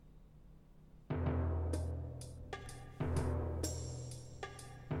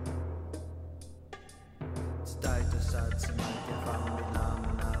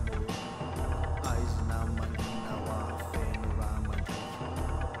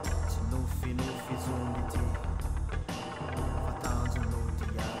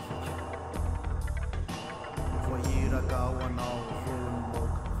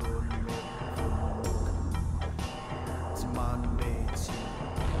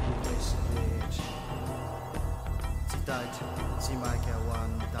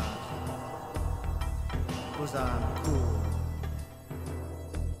Cause I'm cool.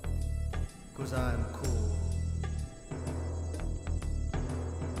 Cause I'm cool.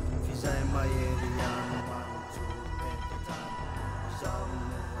 Fizem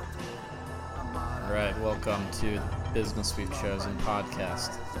All right, welcome to the Business We've Chosen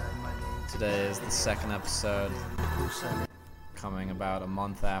podcast. Today is the second episode, coming about a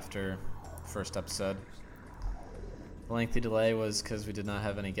month after the first episode. The lengthy delay was because we did not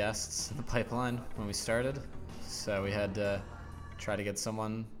have any guests in the pipeline when we started, so we had to try to get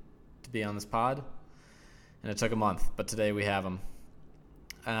someone to be on this pod, and it took a month, but today we have him.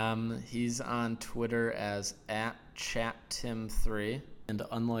 He's on Twitter as @ChatTim3, and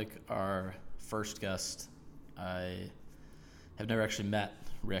unlike our first guest, I have never actually met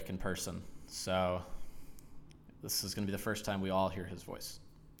Rick in person, so this is going to be the first time we all hear his voice.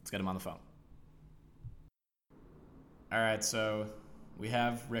 Let's get him on the phone. All right, so we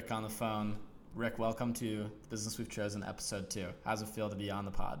have Rick on the phone. Rick, welcome to the Business We've Chosen, episode 2. How's it feel to be on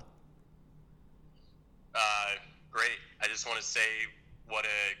the pod? Great. I just want to say what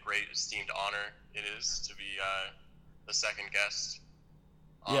a great, esteemed honor it is to be the second guest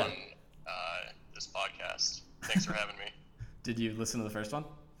on this podcast. Thanks for having me. Did you listen to the first one?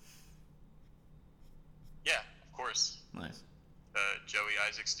 Yeah, of course. Nice. Joey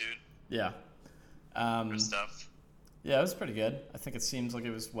Isaacs dude. Yeah. Good stuff. Yeah, it was pretty good. I think it seems like it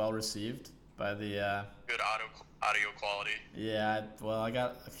was well received by the... Good audio quality. Yeah, well, I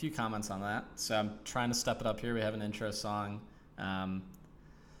got a few comments on that, so I'm trying to step it up here. We have an intro song,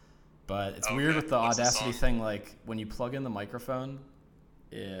 but it's weird with the What's Audacity the song? thing. Like, when you plug in the microphone,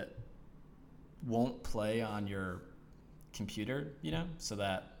 it won't play on your computer, so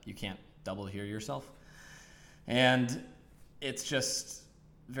that you can't double hear yourself. And it's just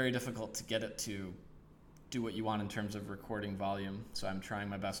very difficult to get it to do what you want in terms of recording volume. So I'm trying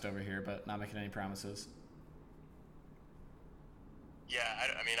my best over here, but not making any promises. Yeah,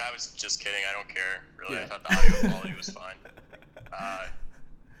 I mean, I was just kidding. I don't care, really. Yeah. I thought the audio quality was fine. I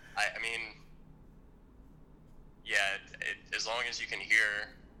mean, yeah, as long as you can hear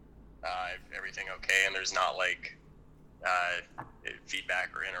everything okay and there's not, like,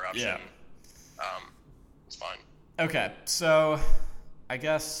 feedback or interruption, it's fine. Okay, so I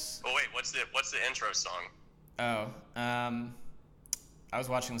guess... Oh, wait, what's the intro song? I was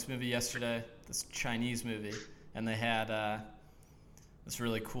watching this movie yesterday, this Chinese movie, and they had this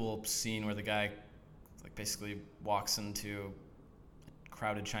really cool scene where the guy basically walks into a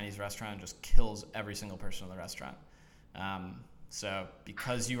crowded Chinese restaurant and just kills every single person in the restaurant. So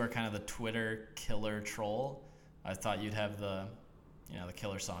because you are kind of the Twitter killer troll, I thought you'd have the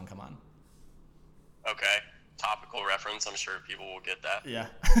killer song come on. Okay. Topical reference. I'm sure people will get that. Yeah.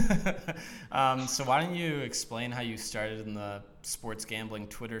 So why don't you explain how you started in the sports gambling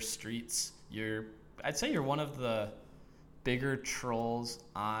Twitter streets? I'd say you're one of the bigger trolls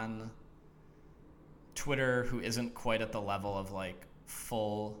on Twitter who isn't quite at the level of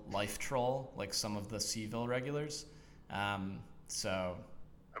full life troll like some of the Seville regulars. So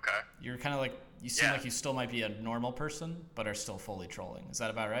Okay. you're kind of you seem like you still might be a normal person but are still fully trolling. Is that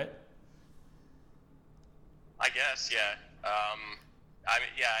about right? I guess, yeah.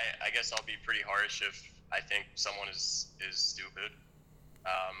 I guess I'll be pretty harsh if I think someone is stupid,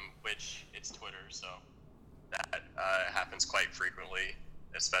 which it's Twitter, so that happens quite frequently,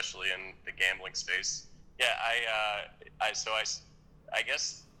 especially in the gambling space. Yeah, I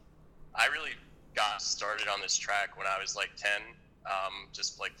guess I really got started on this track when I was 10,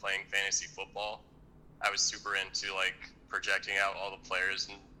 just playing fantasy football. I was super into projecting out all the players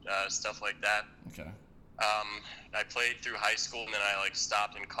and stuff like that. Okay. I played through high school and then I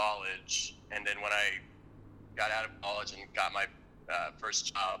stopped in college, and then when I got out of college and got my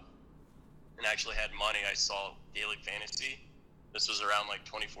first job and actually had money, I saw Daily Fantasy. This was around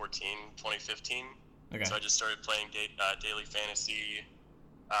 2014, 2015. Okay. So I just started playing Daily Fantasy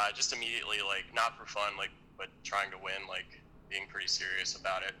just immediately, not for fun, but trying to win, being pretty serious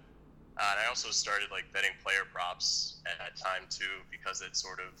about it. And I also started betting player props at that time too, because it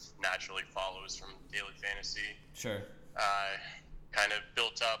sort of naturally follows from Daily Fantasy. Sure. Kind of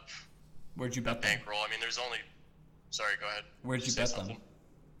built up. Where'd you bet them? Bankroll. I mean, there's only. Sorry, go ahead. Where'd you say bet something?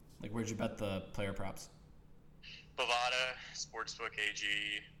 them? Where'd you bet the player props? Bovada, Sportsbook AG,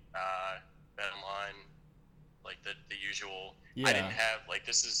 BetOnline, like the usual. Yeah. I didn't have like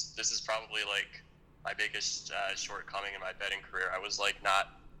this is probably like my biggest shortcoming in my betting career. I was like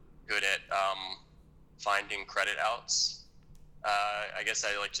not good at finding credit outs. I guess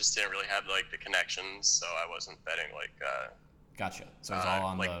I like just didn't really have like the connections, so I wasn't betting like. Gotcha. So it's all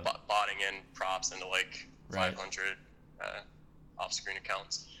on like the botting in props into like Right. 500 off-screen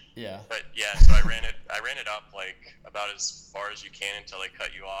accounts. yeah. But yeah, so I ran it up like about as far as you can until they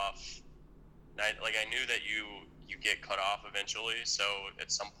cut you off. And I knew that you get cut off eventually. So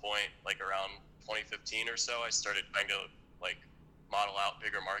at some point, like around 2015 or so, I started trying to like model out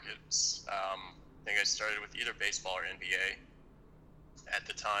bigger markets. I think I started with either baseball or NBA at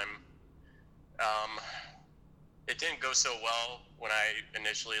the time. It didn't go so well when I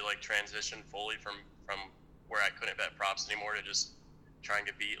initially like transitioned fully from where I couldn't bet props anymore to just trying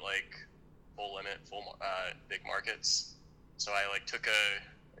to beat like full big markets. So I like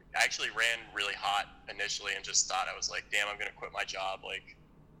I actually ran really hot initially and just thought I was like, damn, I'm gonna quit my job like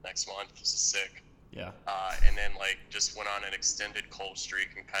next month. This is sick. Yeah. And then like just went on an extended cold streak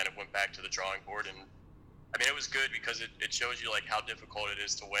and kind of went back to the drawing board. And I mean, it was good because it shows you like how difficult it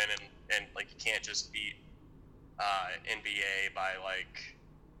is to win, and like you can't just beat NBA by like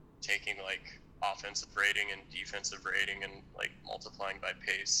taking like offensive rating and defensive rating and like multiplying by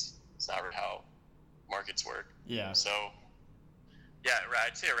pace. It's not really how markets work. Yeah. So yeah,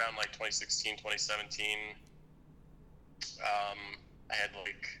 I'd say around like 2016, 2017, I had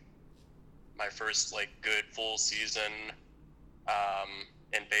like my first like good full season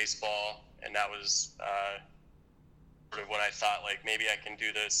in baseball, and that was sort of when I thought like maybe I can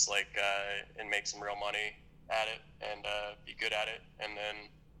do this like and make some real money at it and be good at it. And then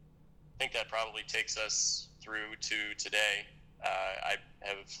I think that probably takes us through to today. I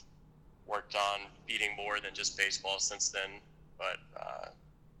have worked on beating more than just baseball since then, but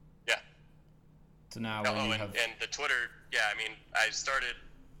yeah. So now and the Twitter, yeah, I mean, I started,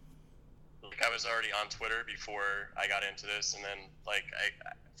 like I was already on Twitter before I got into this, and then like I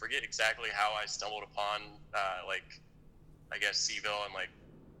forget exactly how I stumbled upon like I guess Seville and like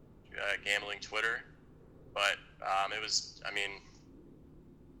gambling Twitter. But it was, I mean,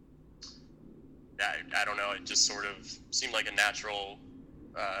 I don't know, it just sort of seemed like a natural,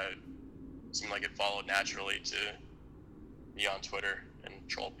 seemed like it followed naturally to be on Twitter and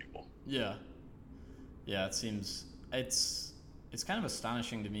troll people. Yeah. Yeah, it seems, it's kind of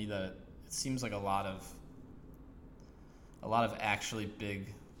astonishing to me that it seems like a lot of actually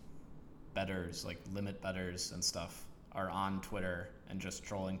big bettors, like limit bettors and stuff, are on Twitter and just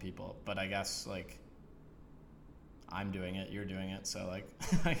trolling people. But I guess like I'm doing it, you're doing it, so like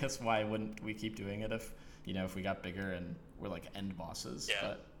I guess why wouldn't we keep doing it if we got bigger and we're like end bosses? Yeah.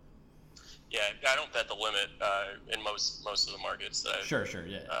 But yeah, I don't bet the limit in most of the markets that I sure,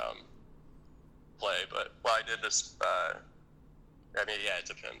 yeah. Play, but well, I did this. I mean, yeah, it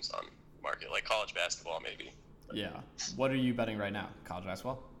depends on the market. Like college basketball, maybe. Yeah. What are you betting right now? College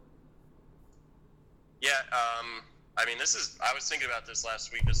basketball? Yeah. I mean, I was thinking about this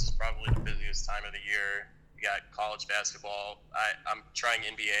last week. This is probably the busiest time of the year. You got college basketball. I'm trying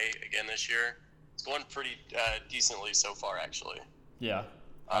NBA again this year. It's going pretty decently so far, actually. Yeah.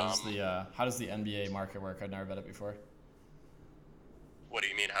 How does the NBA market work? I've never bet it before. What do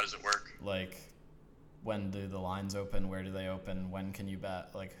you mean? How does it work? Like, when do the lines open? Where do they open? When can you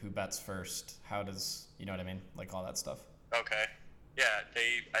bet? Like, who bets first? How does, you know what I mean? Like, all that stuff. Okay. Yeah,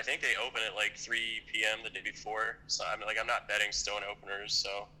 I think they open at like 3 p.m. the day before. So I'm not betting stone openers,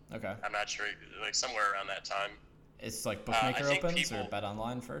 so Okay. I'm not sure. Like somewhere around that time. It's like bookmaker I think opens or bet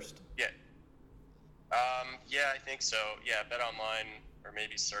online first? Yeah. Yeah, I think so. Yeah, bet online or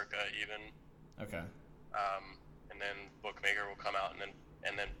maybe Circa even. Okay. And then bookmaker will come out,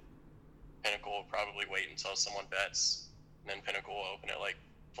 and then Pinnacle will probably wait until someone bets, and then Pinnacle will open at like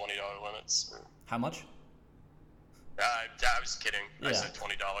 $20 limits. How much? I was kidding. Yeah. I said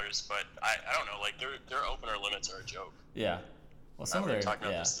 $20, but I don't know. Like their opener limits are a joke. Yeah. Well, some of we their were talking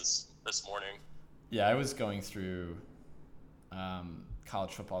about yeah. this morning. Yeah, I was going through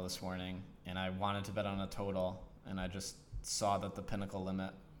college football this morning, and I wanted to bet on a total, and I just saw that the Pinnacle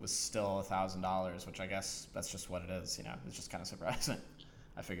limit was still $1,000, which I guess that's just what it is. It's just kind of surprising.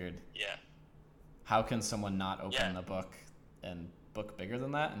 I figured. Yeah. How can someone not open the book and book bigger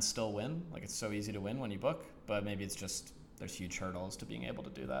than that and still win? Like, it's so easy to win when you book, but maybe it's just there's huge hurdles to being able to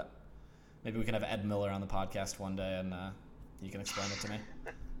do that. Maybe we can have Ed Miller on the podcast one day, and you can explain it to me.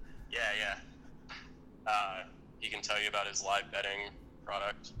 Yeah. He can tell you about his live betting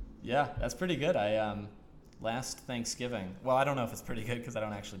product. Yeah, that's pretty good. I last Thanksgiving. Well, I don't know if it's pretty good because I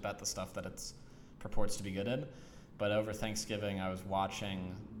don't actually bet the stuff that it purports to be good in. but over Thanksgiving I was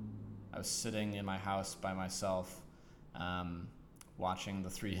sitting in my house by myself, watching the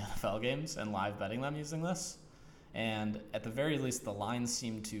 3 NFL games and live betting them using this. And at the very least, the lines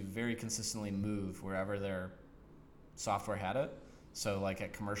seemed to very consistently move wherever their software had it. So like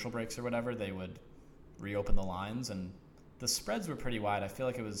at commercial breaks or whatever, they would reopen the lines, and the spreads were pretty wide. I feel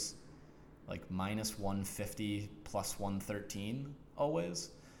like it was like minus 150, plus 113 always.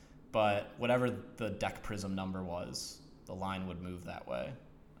 But whatever the Deck Prism number was, the line would move that way.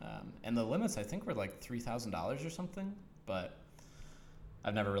 And the limits, I think, were like $3,000 or something. But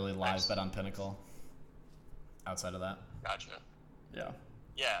I've never really live bet on Pinnacle outside of that. Gotcha. Yeah.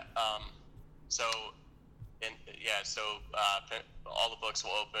 Yeah. So all the books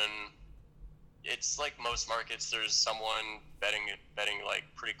will open. It's like most markets. There's someone betting like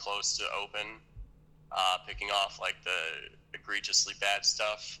pretty close to open, picking off like the egregiously bad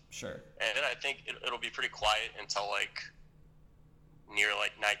stuff. Sure. And then I think it'll be pretty quiet until like near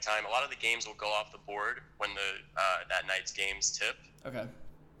like nighttime. A lot of the games will go off the board when that night's games tip. Okay.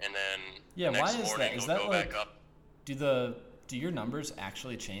 And then why is that? Is that like, back up. Do your numbers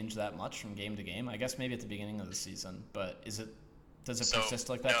actually change that much from game to game? I guess maybe at the beginning of the season, but does it persist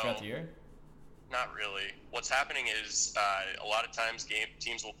like that throughout the year? Not really. What's happening is a lot of times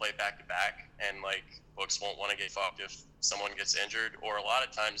teams will play back to back, and like books won't want to get fucked if someone gets injured. Or a lot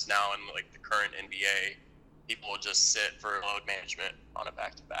of times now in like the current NBA, people will just sit for load management on a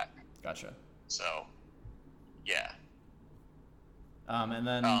back to back. Gotcha. So, yeah. And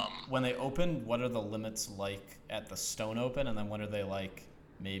then when they open, what are the limits like at the Stone Open? And then what are they like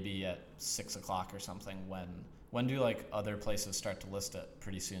maybe at 6 o'clock or something? When do like other places start to list it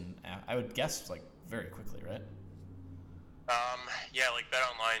pretty soon? I would guess like very quickly, right? Yeah, like Bet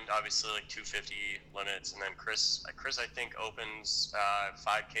Online, obviously like 250 limits, and then Chris I think opens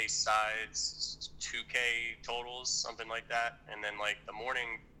 5K sides, 2K totals, something like that. And then like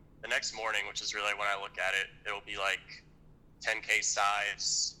the next morning, which is really when I look at it, it'll be like 10K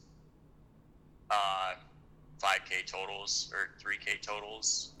sides, 5K totals or 3K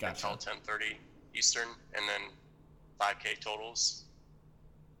totals. Gotcha. Until 10:30 Eastern, and then 5K totals.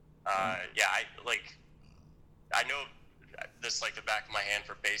 Yeah, I know this like the back of my hand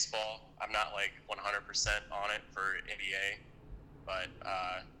for baseball. I'm not like 100% on it for NBA, but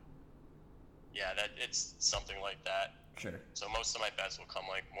yeah, that it's something like that. Sure. So most of my bets will come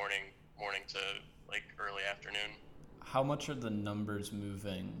like morning to like early afternoon. How much are the numbers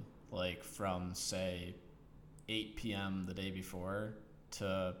moving like from say 8 p.m. the day before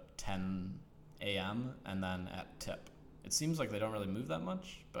to 10 a.m. and then at tip? It seems like they don't really move that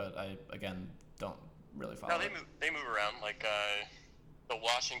much, but I again don't really follow. No, they move around. Like the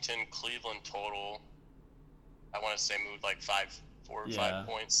Washington-Cleveland total, I want to say moved like 5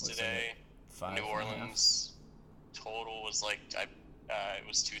 points today. Like New Orleans total was like it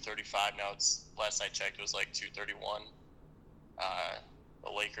was 235. Now it's last I checked it was like 231. The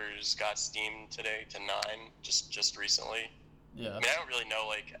Lakers got steamed today to 9 just recently. Yeah. I mean, I don't really know.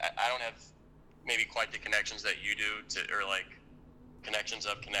 Like I don't have maybe quite the connections that you do or like connections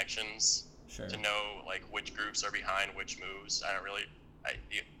of connections. Sure. To know like which groups are behind which moves. I don't really.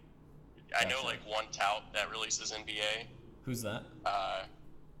 I know like one tout that releases NBA. Who's that? I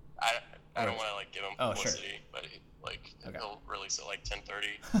don't want to like give him publicity, sure. but he'll release it like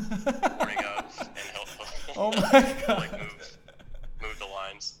 10:30 morning of, and he'll oh my god, like move the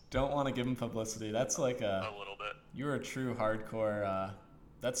lines. Don't want to give him publicity. That's like a little bit. You're a true hardcore.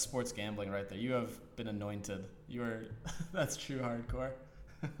 That's sports gambling right there. You have been anointed. That's true hardcore.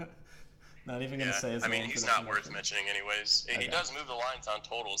 Not even gonna say his name. I mean, he's not worth mentioning anyways. Okay. He does move the lines on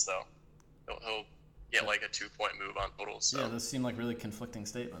totals though. He'll get like a 2-point move on totals. So. Yeah, those seem like really conflicting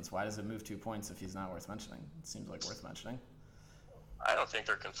statements. Why does it move 2 points if he's not worth mentioning? It seems like worth mentioning. I don't think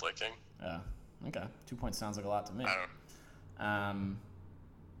they're conflicting. Yeah. Okay. 2 points sounds like a lot to me. I don't.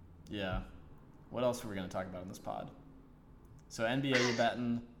 Yeah. What else were we gonna talk about in this pod? So NBA, you're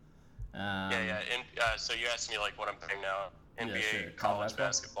betting. So you asked me like what I'm betting now. NBA, yeah, sure. college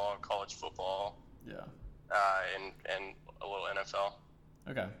basketball, college football. Yeah. And a little NFL.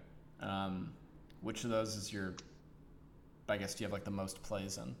 Okay. Which of those is your? I guess do you have like the most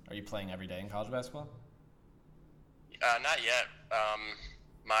plays in? Are you playing every day in college basketball? Not yet.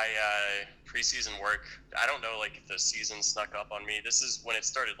 My preseason work. I don't know like if the season snuck up on me. This is when it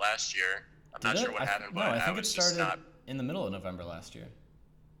started last year. I'm not sure what happened, but I think it started just in the middle of November last year.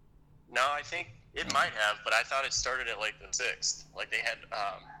 No, I think it might have, but I thought it started at like the 6th. Like they had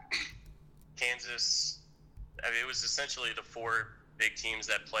Kansas. I mean, it was essentially the 4 big teams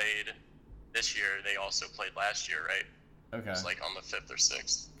that played this year. They also played last year, right? Okay. It was like on the 5th or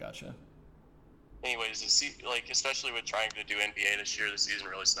 6th. Gotcha. anyways, like especially with trying to do NBA this year, the season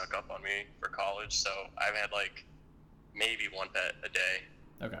really snuck up on me for college. So I've had like maybe one bet a day.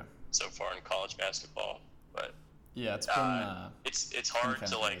 Okay. So far in college basketball, but yeah, it's been it's hard been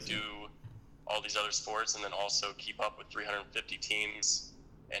to like crazy. do all these other sports and then also keep up with 350 teams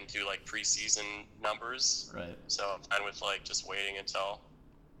and do like preseason numbers. Right. So I'm fine with like just waiting until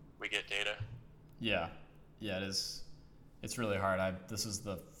we get data. Yeah, it is. It's really hard. This is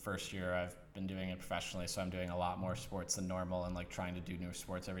the first year I've been doing it professionally, so I'm doing a lot more sports than normal and like trying to do new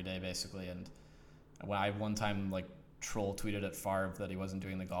sports every day basically. And when I one time like troll tweeted at Favre that he wasn't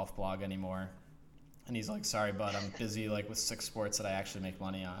doing the golf blog anymore, and he's like, "Sorry, bud, I'm busy like with 6 sports that I actually make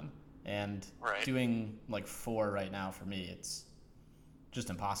money on, and doing like 4 right now for me, it's just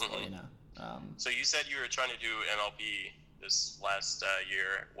impossible, you know." So you said you were trying to do MLB this last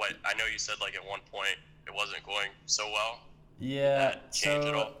year. What I know you said like at one point it wasn't going so well. Yeah. Did that change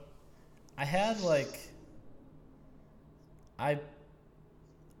at all? I had like I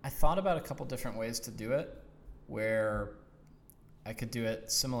thought about a couple different ways to do it, where I could do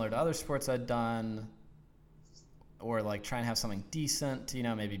it similar to other sports I'd done, or like try and have something decent, you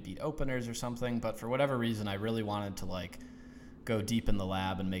know, maybe beat openers or something. But for whatever reason, I really wanted to like go deep in the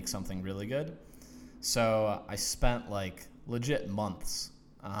lab and make something really good. So I spent like legit months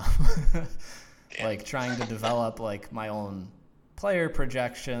like trying to develop like my own player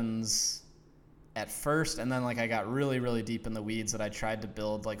projections at first, and then like I got really, really deep in the weeds that I tried to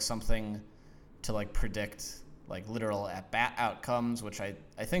build like something to like predict like literal at-bat outcomes, which I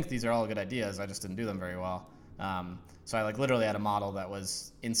think these are all good ideas. I just didn't do them very well. So I like literally had a model that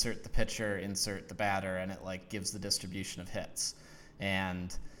was insert the pitcher, insert the batter, and it like gives the distribution of hits.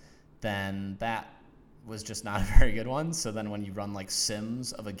 And then that was just not a very good one. So then when you run like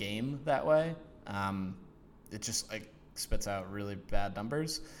sims of a game that way, it just like spits out really bad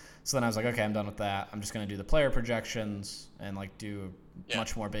numbers. So then I was like, okay, I'm done with that. I'm just going to do the player projections and like do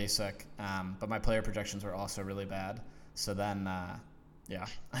much more basic. But my player projections were also really bad. So then, I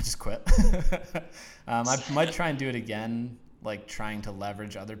just quit. I might try and do it again, like trying to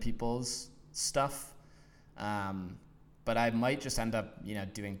leverage other people's stuff. But I might just end up, you know,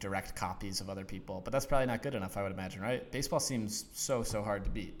 doing direct copies of other people. But that's probably not good enough, I would imagine, right? Baseball seems so hard to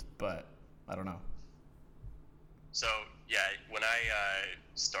beat, but I don't know. So, yeah, when I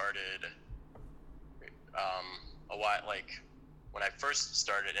started a while, like when I first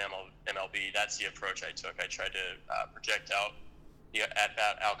started MLB, that's the approach I took. I tried to project out the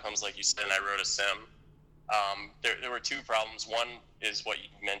at-bat outcomes, like you said, and I wrote a sim. There were 2 problems. One is what you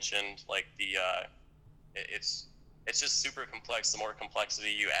mentioned, like it's just super complex. The more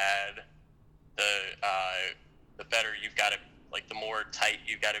complexity you add, the better you've got to, like the more tight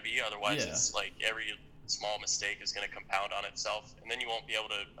you've got to be. Otherwise, it's like every small mistake is going to compound on itself, and then you won't be able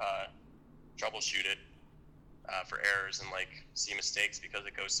to troubleshoot it for errors and like see mistakes because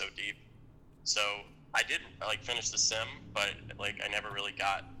it goes so deep. So I did like finish the sim, but like I never really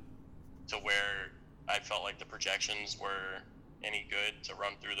got to where I felt like the projections were any good to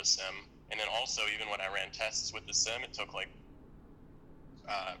run through the sim. And then also, even when I ran tests with the sim, it took like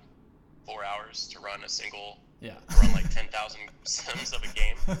 4 hours to run a single, run like 10,000 sims of a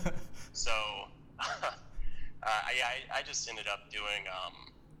game. So I just ended up doing,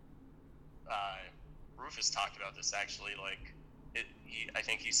 Rufus talked about this actually, like, I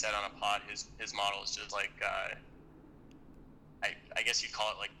think he said on a pod, his model is just like, I guess you'd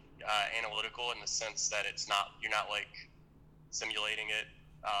call it like analytical in the sense that you're not like simulating it.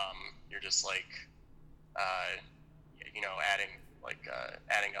 You're just like,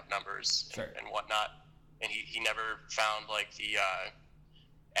 adding up numbers and whatnot. And he never found like the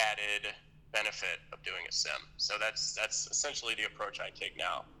added benefit of doing a sim. So that's essentially the approach I take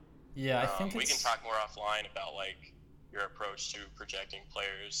now. Yeah, I think we can talk more offline about like your approach to projecting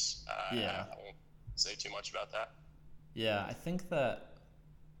players. I won't say too much about that. Yeah, I think that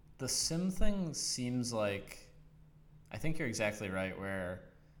the sim thing seems like, I think you're exactly right, where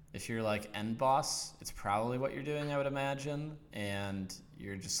if you're like end boss, it's probably what you're doing, I would imagine, and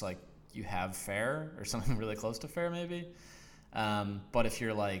you're just like, you have fair or something really close to fair maybe. But if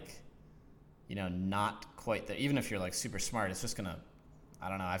you're like, you know, not quite there, even if you're like super smart, it's just gonna, I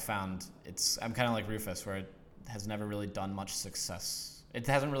don't know, I'm kind of like Rufus, where it has never really done much success. It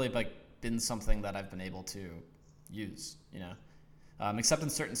hasn't really like been something that I've been able to use, you know, except in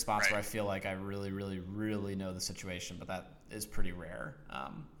certain spots where I feel like I really, really, really know the situation, but that is pretty rare.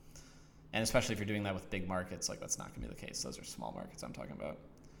 And especially if you're doing that with big markets, like that's not going to be the case. Those are small markets I'm talking about.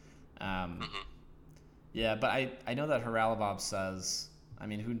 Yeah, but I know that Haralabob says, I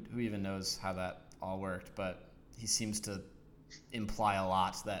mean, who even knows how that all worked, but he seems to imply a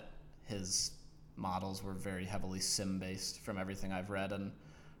lot that his models were very heavily sim based from everything I've read and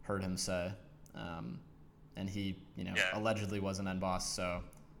heard him say. And he, allegedly was an end boss, so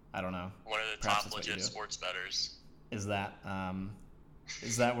I don't know. One of the Perhaps top legit sports bettors. Is that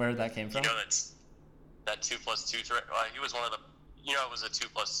where that came from? That's that 2+2 thread. He was one of the. It was a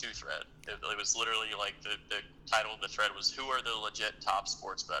 2+2 thread. It was literally like the title of the thread was "Who are the legit top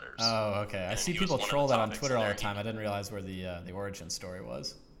sports bettors?" Oh, okay. I see people troll that on Twitter all the time. I didn't realize where the origin story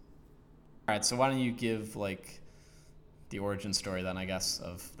was. All right, so why don't you give like the origin story then? I guess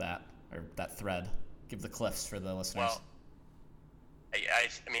of that or that thread. Give the cliffs for the listeners. Well,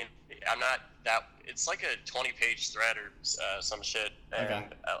 I mean, I'm not that. It's like a 20-page thread or some shit, and okay.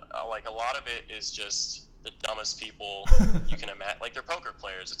 Like a lot of it is just the dumbest people you can imagine. Like they're poker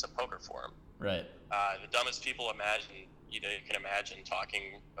players. It's a poker forum. Right. The dumbest people you can imagine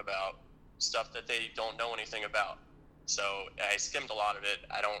talking about stuff that they don't know anything about. So I skimmed a lot of it.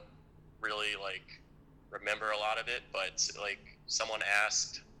 I don't really remember a lot of it, but someone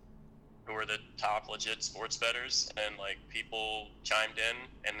asked who were the top legit sports bettors, and people chimed in,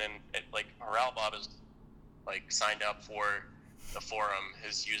 and then Haralbob is signed up for the forum.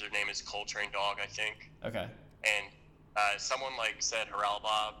 His username is Coltrane Dog, I think. Okay. And someone said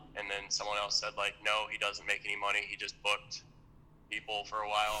Haralbob, and then someone else said no, he doesn't make any money. He just booked people for a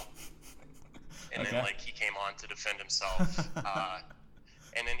while, and okay. then he came on to defend himself.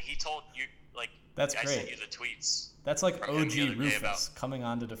 And then he told you that's I great. sent you the tweets. That's like OG Rufus coming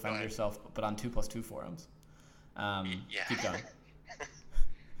on to defend yourself, but on 2+2 forums. Yeah. Keep going.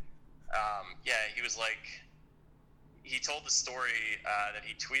 Yeah, he was he told the story that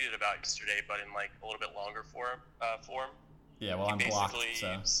he tweeted about yesterday, but in a little bit longer form. Yeah, well, I'm blocked,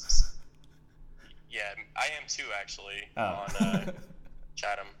 so. Yeah, I am too, actually, on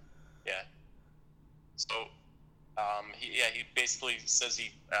Chatham. Yeah. So, he basically says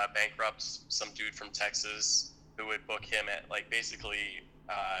he bankrupts some dude from Texas who would book him at basically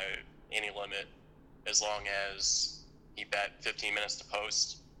any limit as long as he bet 15 minutes to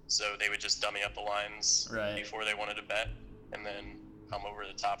post. So they would just dummy up the lines before they wanted to bet, and then come over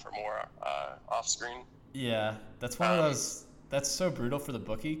the top for more off screen. Yeah, that's one of those. That's so brutal for the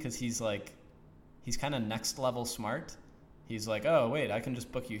bookie because he's kind of next level smart. He's like, oh wait, I can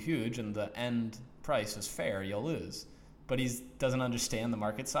just book you huge, and the end price is fair. You'll lose, but he doesn't understand the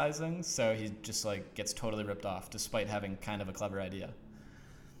market sizing, so he just gets totally ripped off, despite having kind of a clever idea.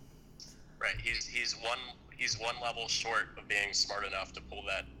 Right. He's one level short of being smart enough to pull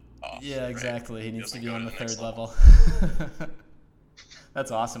that off. Yeah, exactly. He needs to be on the third level.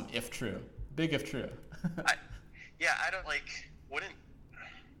 That's awesome, if true. Big if true. I don't wouldn't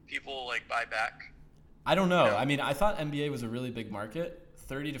people buy back? I don't know. I mean, I thought NBA was a really big market.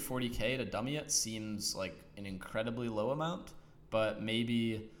 30 to 40K to dummy it seems like an incredibly low amount, but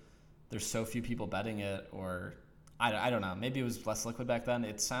maybe there's so few people betting it, or I don't know. Maybe it was less liquid back then.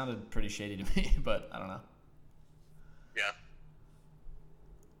 It sounded pretty shady to me, but I don't know. Yeah.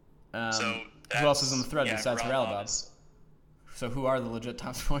 So who else is in the thread besides Haralbob? So who are the legit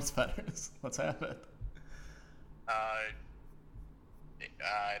top sports bettors? Let's have it.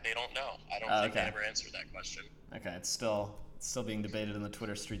 They don't know. I don't think they ever answered that question. Okay, it's still being debated in the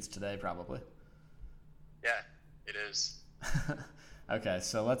Twitter streets today, probably. Yeah, it is. Okay,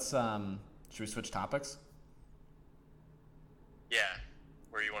 so let's should we switch topics? Yeah,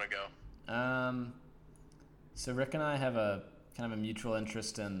 where you want to go? So Rick and I have a kind of a mutual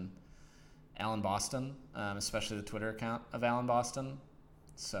interest in Alan Boston, especially the Twitter account of Alan Boston.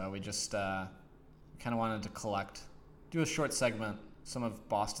 So we just kind of wanted to do a short segment, some of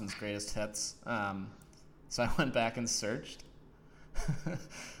Boston's greatest hits. So I went back and searched.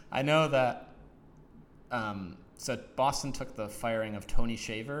 I know that. So Boston took the firing of Tony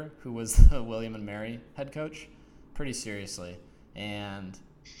Shaver, who was the William and Mary head coach, pretty seriously, and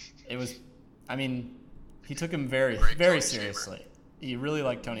it was. I mean, he took him very, very seriously. Shaver. He really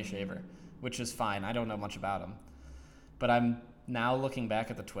liked Tony Shaver, which is fine. I don't know much about him, but I'm now looking back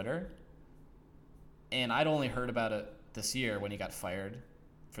at the Twitter, and I'd only heard about it this year when he got fired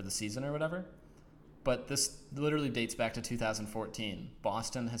for the season or whatever. But this literally dates back to 2014.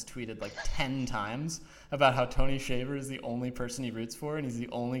 Boston has tweeted 10 times about how Tony Shaver is the only person he roots for, and he's the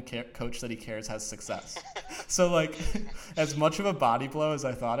only coach that he cares has success. So, as much of a body blow as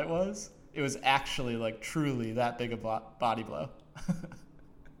I thought it was actually, truly that big a body blow.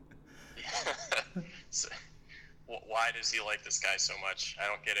 So, why does he like this guy so much? I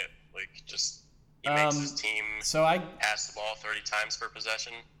don't get it. He makes his team pass the ball 30 times per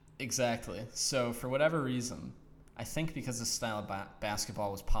possession. Exactly. So for whatever reason, I think because this style of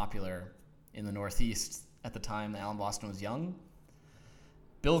basketball was popular in the Northeast at the time that Alan Boston was young,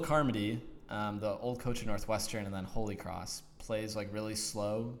 Bill Carmody the old coach of Northwestern and then Holy Cross, plays like really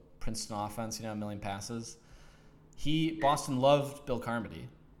slow Princeton offense, a million passes. Boston loved Bill Carmody.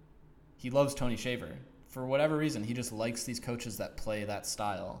 He loves Tony Shaver. For whatever reason, he just likes these coaches that play that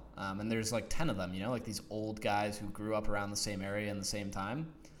style. And there's like 10 of them, like these old guys who grew up around the same area in the same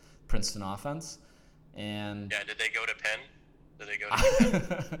time, Princeton offense. And yeah, did they go to Penn? Did they go to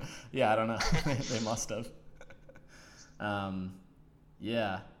Penn? Yeah, I don't know. They must have.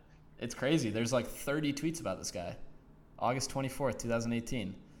 Yeah, it's crazy. There's like 30 tweets about this guy. August 24th,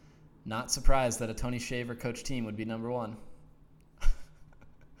 2018. Not surprised that a Tony Shaver coach team would be number one.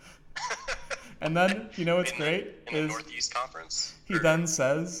 And then, what's great in the Northeast Conference? He then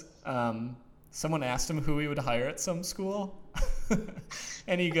says, someone asked him who he would hire at some school.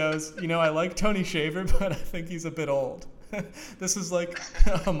 And he goes, I like Tony Shaver, but I think he's a bit old. This is like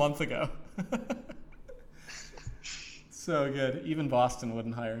a month ago. So good. Even Boston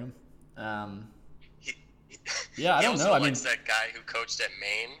wouldn't hire him. Yeah, I don't know. I mean, that guy who coached at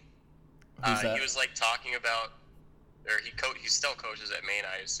Maine. Who's that? He was like talking about, or he still coaches at Maine,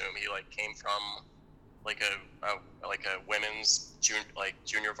 I assume. He like came from like a women's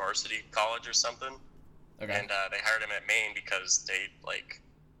junior varsity college or something. Okay. And they hired him at Maine because they like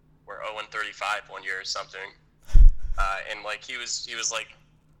were 0-35 one year or something. And like he was like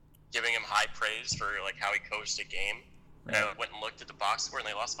giving him high praise for like how he coached a game. And I went and looked at the box score, and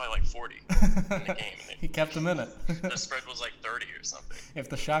they lost by like 40 in the game. He kept them in it. The spread was like 30 or something. If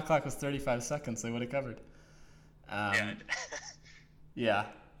the shot clock was 35 seconds, they would have covered. Yeah. Yeah,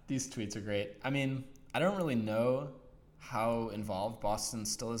 these tweets are great. I mean, I don't really know how involved Boston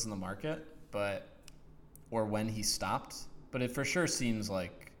still is in the market, or when he stopped, but it for sure seems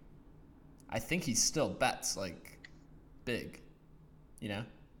like I think he still bets like big, Yeah,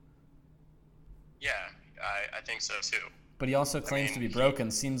 I think so too. But he also claims to be broke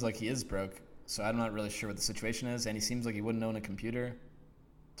and seems like he is broke, so I'm not really sure what the situation is, and he seems like he wouldn't own a computer.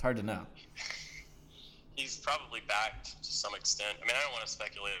 It's hard to know. He's probably backed to some extent. I mean, I don't want to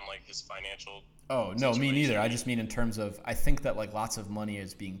speculate on like his financial Oh, no, me neither. I just mean in terms of I think that like lots of money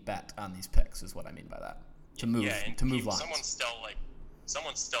is being bet on these picks is what I mean by that. To move lines.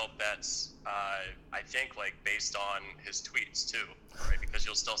 Someone still bets, I think, like, based on his tweets, too, right? Because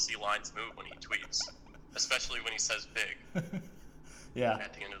you'll still see lines move when he tweets, especially when he says big. Yeah.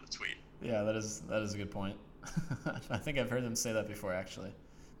 At the end of the tweet. Yeah, that is a good point. I think I've heard him say that before, actually.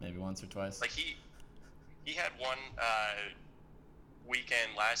 Maybe once or twice. Like, he had one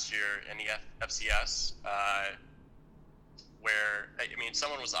weekend last year in the FCS where, I mean,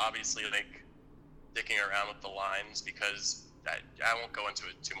 someone was obviously, like, dicking around with the lines because I won't go into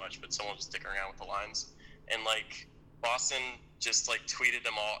it too much, but someone was dicking around with the lines, and like Boston just like tweeted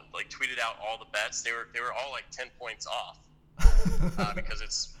out all the bets. They were all like 10 points off because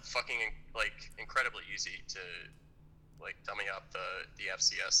it's fucking like incredibly easy to like dummy up the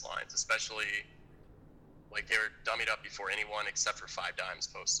FCS lines, especially like they were dummied up before anyone except for 5 Dimes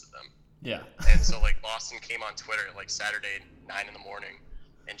posted them. Yeah. And so like Boston came on Twitter like Saturday 9 a.m.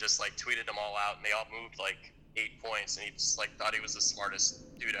 and just like tweeted them all out, and they all moved like 8 points, and he just like thought he was the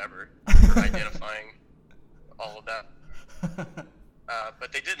smartest dude ever for identifying all of that.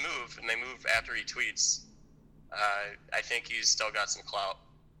 But they did move, and they move after he tweets. I think he's still got some clout.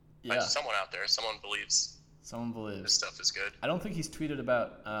 Yeah. Like someone out there, someone believes this stuff is good. I don't think he's tweeted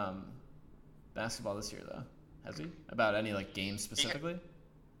about basketball this year, though. Has he? About any like game specifically?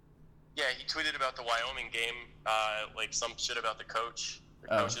 Yeah, he tweeted about the Wyoming game, like some shit about the coach. The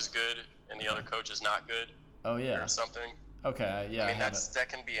coach is good, and the other coach is not good. Oh, yeah. Or something. Okay, yeah. I mean, that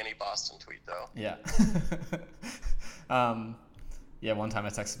can be any Boston tweet, though. Yeah. Yeah, one time I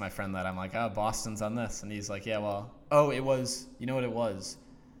texted my friend that. I'm like, oh, Boston's on this. And he's like, yeah, well, it was, you know what it was?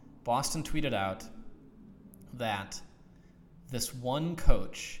 Boston tweeted out that this one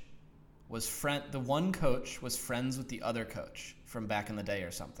coach was friends with the other coach from back in the day or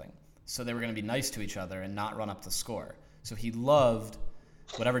something. So they were going to be nice to each other and not run up the score. So he loved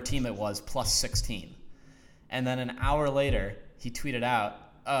whatever team it was, plus 16. And then an hour later, he tweeted out,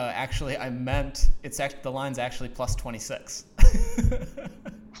 actually, the line's actually plus 26.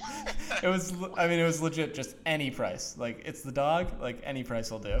 It was legit just any price. Like, it's the dog, like, any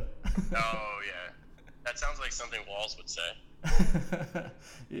price will do. Oh, yeah. That sounds like something Walls would say.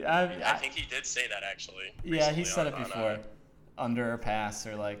 Yeah, I think he did say that, actually. Yeah, he said it before. Under or pass,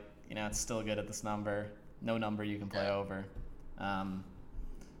 or like, it's still good at this number. No number you can play over.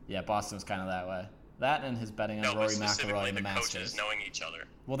 Yeah, Boston was kind of that way. That and his betting on Rory McIlroy in the Masters. Coaches knowing each other.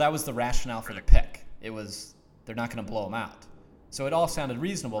 Well, that was the rationale for the pick. It was they're not going to blow him out. So it all sounded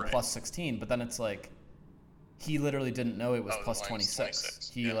reasonable, right. Plus 16, but then it's like he literally didn't know it was plus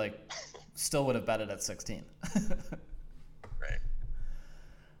 26. He like still would have bet it at 16. Right.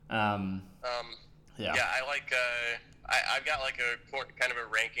 Yeah. Yeah, I like. I've got like a kind of a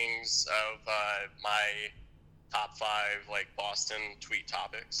rankings of my top 5 like Boston tweet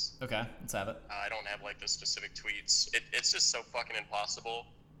topics. Okay, let's have it. I don't have like the specific tweets. It's just so fucking impossible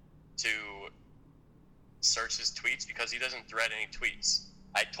to search his tweets because he doesn't thread any tweets.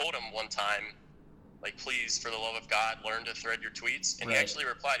 I told him one time, like, please, for the love of God, learn to thread your tweets. And Right. he actually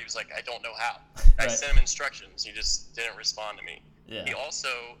replied. He was like, I don't know how. I Right. sent him instructions. He just didn't respond to me. Yeah. He also,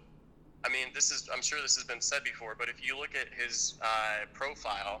 I mean, I'm sure this has been said before, but if you look at his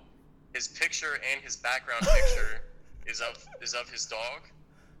profile, his picture and his background picture is of his dog,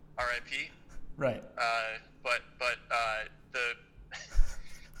 R.I.P. Right. But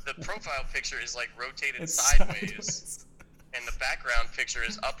the profile picture is like rotated It's sideways, and the background picture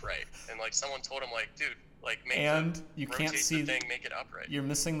is upright. And like someone told him, like, dude, like You can't rotate see the thing, make it upright. You're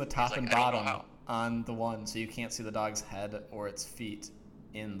missing the top like, and I don't know bottom how. on the one, so you can't see the dog's head or its feet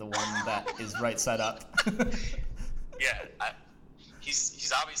in the one that is right side up. Yeah,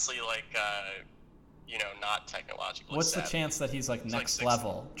 he's obviously like not technologically. What's the savvy. chance that he's like He's next like 6'.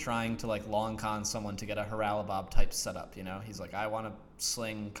 level trying to like long con someone to get a Haralabob type setup, you know? He's like, I want to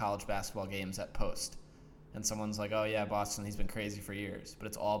sling college basketball games at post. And someone's like, oh yeah, Boston, he's been crazy for years, but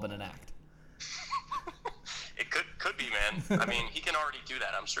it's all been an act. It could be, man. I mean, he can already do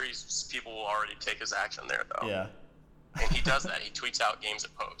that. I'm sure people will already take his action there, though. Yeah. And he does that. He tweets out games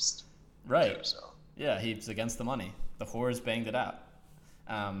at post. Right. Too, so. Yeah, he's against the money. The whores banged it out.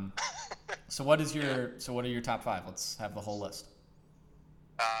 So what are your top 5? Let's have the whole list.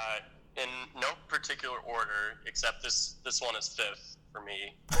 In no particular order, except this one is 5th for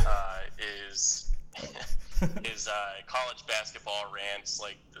me. Is college basketball rants,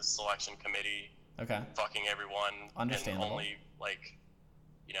 like the selection committee Okay. fucking everyone, Understandable. and only like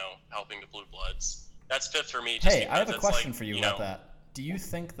helping the blue bloods. That's 5th for me. Just Hey, I have a because it's question like, for you about that. Do you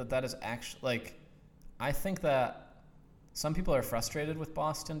think that is actually, like, I think that some people are frustrated with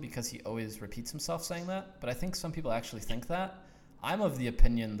Boston because he always repeats himself saying that, but I think some people actually think that. I'm of the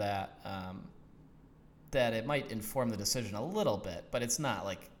opinion that that it might inform the decision a little bit, but it's not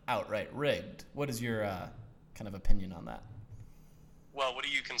like outright rigged. What is your kind of opinion on that? Well, what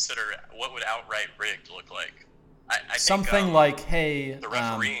do you consider? What would outright rigged look like? I Something think, like, hey, the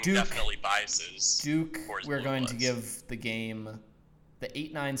refereeing Duke, definitely biases. Duke, we're blue going to bloods. give the game, the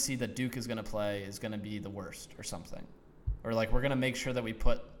 8-9 seed that Duke is going to play is going to be the worst or something. Or like, we're going to make sure that we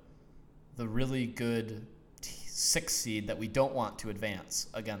put the really good 6 seed that we don't want to advance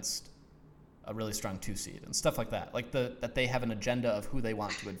against a really strong 2 seed and stuff like that. Like that they have an agenda of who they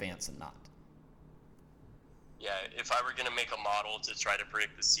want to advance and not. Yeah, if I were going to make a model to try to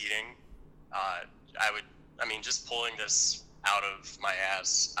predict the seeding, just pulling this out of my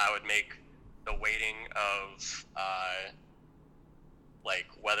ass, I would make the weighting of,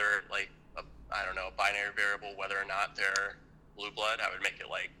 whether, a binary variable, whether or not they're blue blood, I would make it,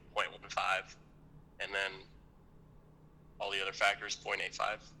 0.15, and then all the other factors,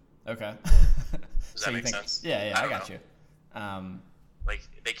 0.85. Okay. Does that make sense? Yeah, I don't got know. you.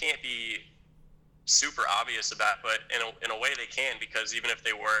 They can't be super obvious about, but in a way they can, because even if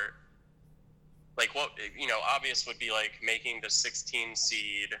they were, obvious would be making the 16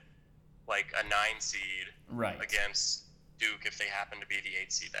 seed a 9 seed Right. against Duke if they happen to be the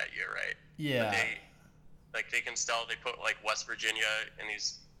 8 seed that year, right? Yeah. But they put West Virginia in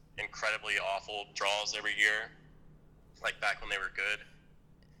these incredibly awful draws every year, back when they were good.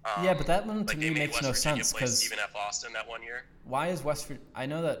 Yeah, but that one to me they made makes West no Virginia sense play because Stephen F. Austin that one year. why is I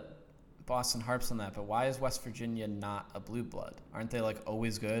know that Boston harps on that, but why is West Virginia not a blue blood? Aren't they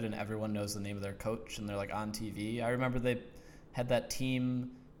always good and everyone knows the name of their coach and they're on TV? I remember they had that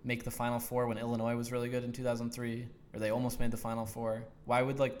team make the Final Four when Illinois was really good in 2003, or they almost made the Final Four. Why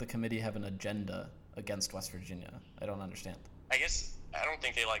would the committee have an agenda against West Virginia? I don't understand. I guess I don't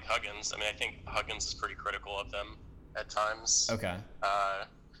think they like Huggins. I think Huggins is pretty critical of them at times. Okay.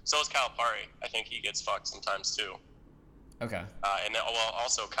 So is Calipari. I think he gets fucked sometimes too. Okay. And then,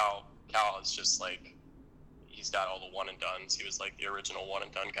 also Cal is just he's got all the one and dones. He was the original one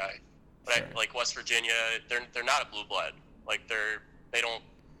and done guy. But Sure. West Virginia, they're not a blue blood. They don't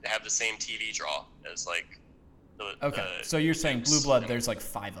have the same TV draw as Okay. So you're saying Dukes blue blood? and- There's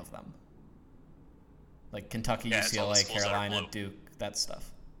 5 of them. Kentucky, Yeah, it's all the UCLA, schools that are Carolina, blue. Duke, that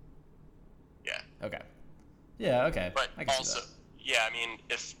stuff. Yeah. Okay. Yeah. Okay. But I can also, see that. yeah,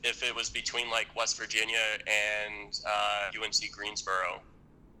 if it was between West Virginia and UNC Greensboro,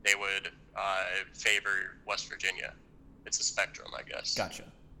 they would favor West Virginia. It's a spectrum, I guess. Gotcha.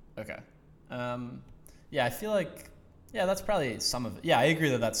 Okay. Yeah, I feel that's probably some of it. Yeah, I agree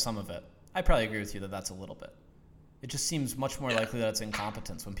that that's some of it. I probably agree with you that that's a little bit. It just seems much more likely that it's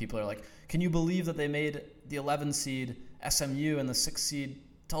incompetence when people are like, can you believe that they made the 11 seed SMU and the 6 seed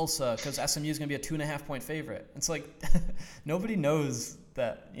Tulsa because SMU is going to be a 2.5-point favorite? It's like, nobody knows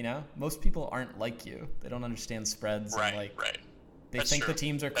that, most people aren't like you. They don't understand spreads. Right, and right. They That's think true. the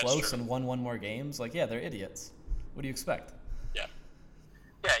teams are That's close true. and won more games. Like, yeah, they're idiots. What do you expect? Yeah.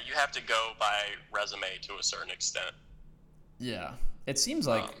 Yeah, you have to go by resume to a certain extent. Yeah. It seems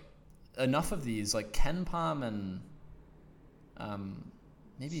like enough of these, like KenPom and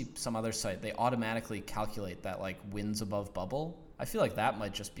maybe some other site, they automatically calculate that, like, wins above bubble. I feel like that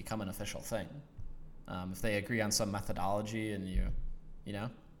might just become an official thing. If they agree on some methodology and you know?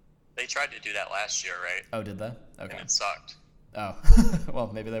 They tried to do that last year, right? Oh, did they? Okay. And it sucked. Oh. Well,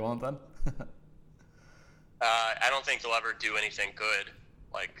 maybe they won't then. I don't think they'll ever do anything good,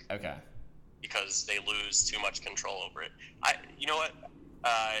 like, Okay. because they lose too much control over it. You know what?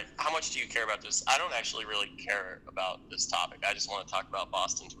 How much do you care about this? I don't actually really care about this topic. I just want to talk about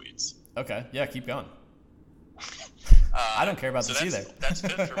Boston tweets. Okay. Yeah, keep going. I don't care about so this either. That's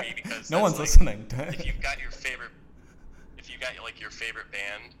good for me because no one's like, listening. if you've got your favorite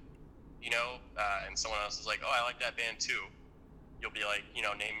band, and someone else is like, oh, I like that band too, you'll be like, name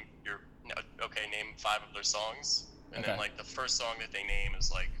 5 of their songs, and then like the first song that they name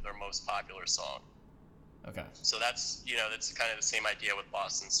is like their most popular song. Okay. So that's kind of the same idea with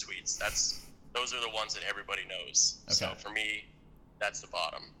Boston's tweets. Those are the ones that everybody knows. Okay. So for me, that's the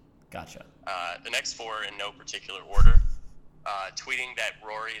bottom. Gotcha. The next 4 in no particular order. Tweeting that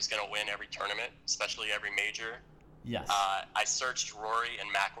Rory is going to win every tournament, especially every major. Yes. I searched Rory and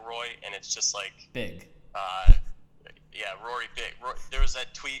McIlroy, and it's just like Big. Rory big. There was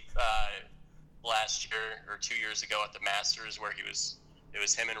that tweet last year or 2 years ago at the Masters where it was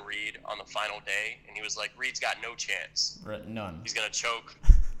him and Reed on the final day, and he was like, Reed's got no chance. None. He's gonna choke.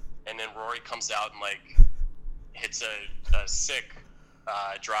 And then Rory comes out and like hits a sick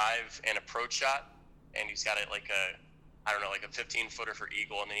drive and approach shot, and he's got it like a 15-footer for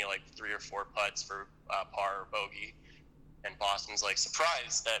eagle, and then he like 3 or 4 putts for par or bogey. And Boston's like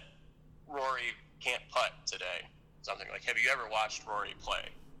surprised that Rory can't putt today. Something like, have you ever watched Rory play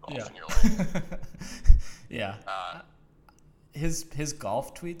golf in your life? Yeah. His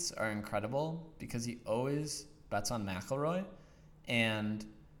golf tweets are incredible because he always bets on McIlroy, and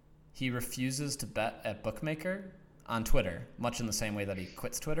he refuses to bet at Bookmaker on Twitter, much in the same way that he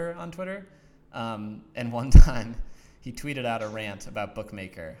quits Twitter on Twitter. And one time he tweeted out a rant about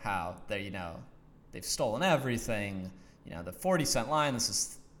Bookmaker, how they've stolen everything, the 40-cent line, this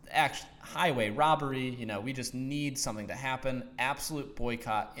is highway robbery, we just need something to happen, absolute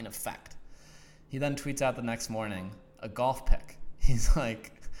boycott in effect. He then tweets out the next morning a golf pick. He's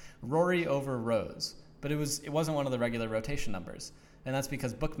like, Rory over Rose, but it wasn't one of the regular rotation numbers, and that's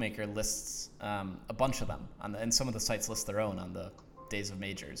because Bookmaker lists a bunch of them and some of the sites list their own on the days of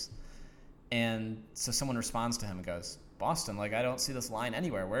majors. And so someone responds to him and goes, Boston, like, I don't see this line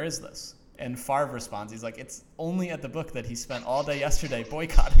anywhere. Where is this? And Favre responds, he's like, it's only at the book that he spent all day yesterday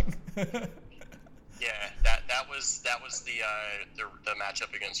boycotting. Yeah, that was the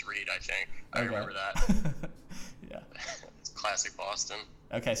matchup against Reed, I think. I remember that. Yeah. It's classic Boston.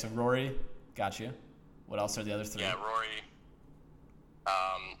 Okay, so Rory, got you. What else are the other 3? Yeah, Rory.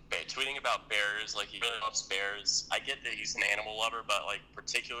 Tweeting about bears, like he really loves bears. I get that he's an animal lover, but like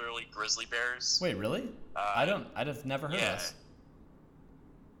particularly grizzly bears. Wait, really? I'd have never heard of this.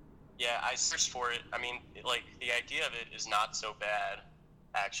 Yeah, I searched for it. I mean, like the idea of it is not so bad,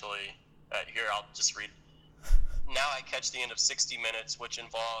 actually. Here, I'll just read. Now I catch the end of 60 Minutes, which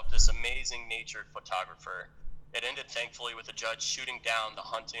involved this amazing nature photographer. It ended thankfully with a judge shooting down the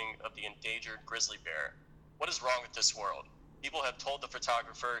hunting of the endangered grizzly bear. What is wrong with this world? People have told the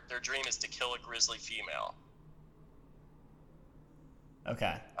photographer their dream is to kill a grizzly female.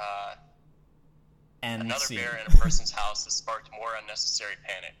 Okay. And another bear in a person's house has sparked more unnecessary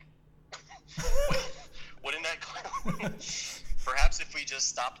panic. Wouldn't that... Perhaps if we just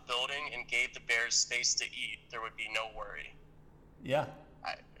stopped building and gave the bears space to eat, there would be no worry. Yeah.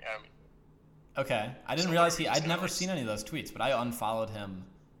 Okay. I didn't realize I'd never seen any of those tweets, but I unfollowed him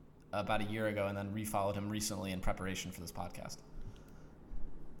about a year ago and then refollowed him recently in preparation for this podcast.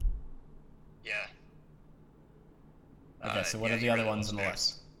 Yeah. Okay, so what are the other ones on the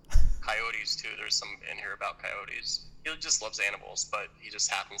list? Coyotes, too. There's some in here about coyotes. He just loves animals, but he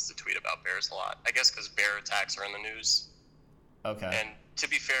just happens to tweet about bears a lot. I guess because bear attacks are in the news. Okay. And to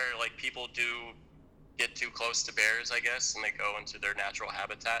be fair, like, people do get too close to bears, I guess, and they go into their natural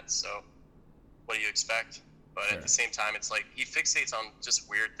habitat, so what do you expect? But at the same time, it's like he fixates on just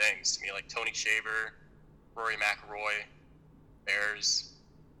weird things to me, like Tony Shaver, Rory McIlroy, bears.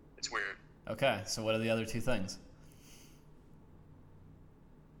 It's weird. Okay, so what are the other two things?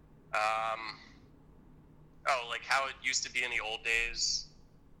 Like how it used to be in the old days,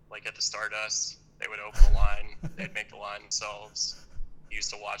 like at the Stardust, they would open the line, they'd make the line themselves. He used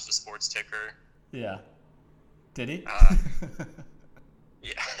to watch the sports ticker. Yeah. Did he?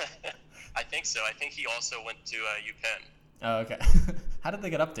 Yeah, I think so. I think he also went to UPenn. Oh, okay. How did they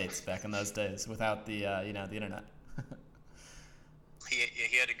get updates back in those days without the the internet?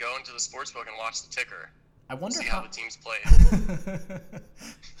 He had to go into the sports book and watch the ticker. I wonder how the teams played.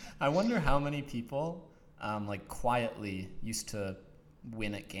 I wonder how many people like quietly used to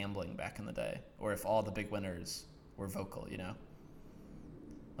win at gambling back in the day, or if all the big winners were vocal,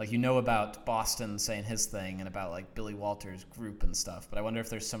 Like, about Boston saying his thing and about, like, Billy Walters' group and stuff, but I wonder if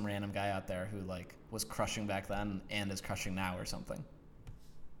there's some random guy out there who, like, was crushing back then and is crushing now or something.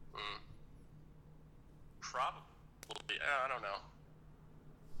 Probably. I don't know.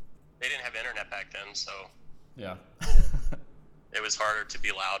 They didn't have internet back then, so... Yeah. It was harder to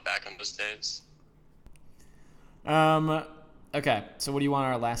be loud back in those days. Okay, so what do you want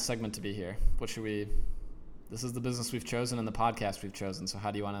our last segment to be here? What should we... This is the business we've chosen and the podcast we've chosen, so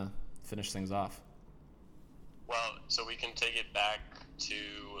how do you want to finish things off? Well, so we can take it back to,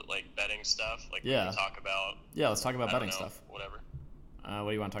 like, betting stuff. Like, yeah. We can talk about... Yeah, let's talk about betting stuff. Whatever. What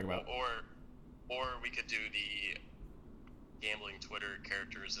do you want to talk about? Or we could do the gambling Twitter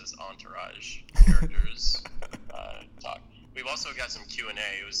characters as entourage characters talk. We've also got some Q&A.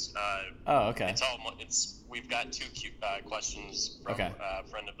 It was... oh, okay. We've got two questions from a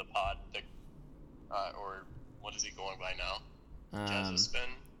friend of the pod, or what is he going by now? Jezzaspin?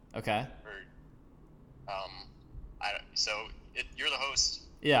 Okay. You're the host.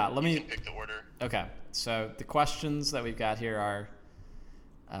 Yeah, You can pick the order. Okay, so the questions that we've got here are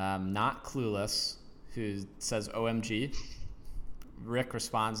Not Clueless, who says OMG. Rick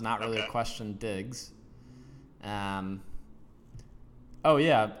responds, not really a question, digs. Oh,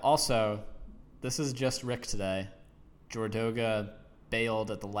 yeah, also, this is just Rick today. Jordoga bailed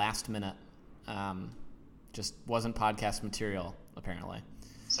at the last minute. Just wasn't podcast material, apparently.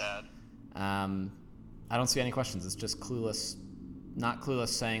 Sad. I don't see any questions. It's just Clueless, Not Clueless,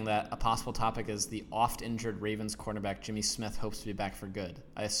 saying that a possible topic is the oft-injured Ravens cornerback Jimmy Smith hopes to be back for good.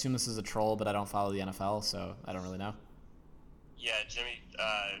 I assume this is a troll, but I don't follow the NFL, so I don't really know. Yeah, Jimmy,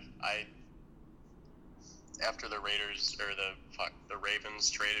 after the Ravens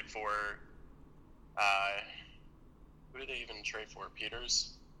traded for, who did they even trade for?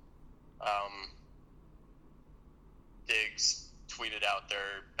 Peters? Diggs tweeted out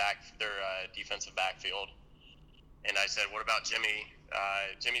their defensive backfield, and I said, "What about Jimmy?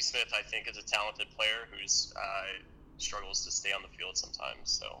 Jimmy Smith, I think, is a talented player who's struggles to stay on the field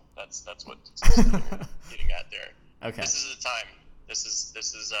sometimes. So that's what getting at there. Okay. This is the time. This is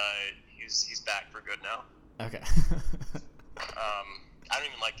he's back for good now. Okay. I don't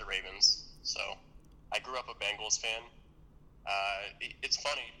even like the Ravens, so I grew up a Bengals fan. It's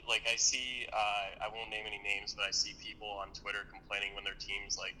funny, like I see, I won't name any names, but I see people on Twitter complaining when their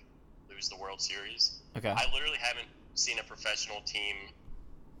teams like lose the World Series. Okay. I literally haven't seen a professional team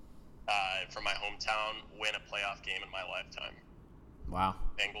from my hometown win a playoff game in my lifetime. Wow.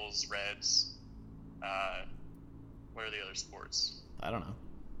 Bengals, Reds. What are the other sports? I don't know.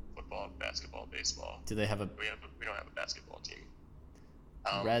 Football, basketball, baseball. Do they have a? We don't have a basketball team.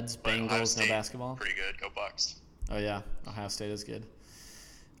 Reds, Bengals, no basketball. Pretty good. Go Bucks. Oh yeah, Ohio State is good.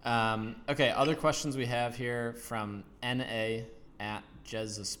 Okay, other questions we have here from NA at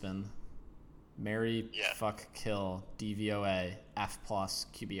Jezzaspin. Marry, fuck, kill, DVOA, F plus,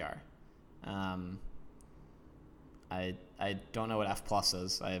 QBR. I don't know what F plus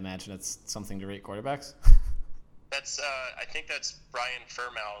is. I imagine it's something to rate quarterbacks. That's I think that's Brian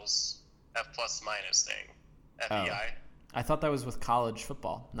Furmau's F plus minus thing. FEI. Oh. I thought that was with college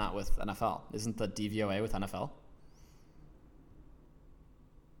football, not with NFL. Isn't the DVOA with NFL?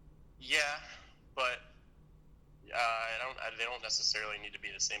 Yeah, but they don't necessarily need to be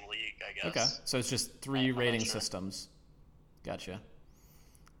the same league, I guess. Okay, so it's just three rating systems. Gotcha.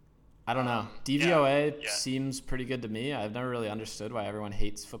 I don't know. DVOA seems pretty good to me. I've never really understood why everyone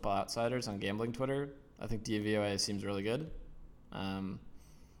hates Football Outsiders on gambling Twitter. I think DVOA seems really good.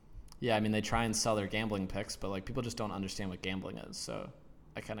 Yeah, I mean, they try and sell their gambling picks, but like people just don't understand what gambling is, so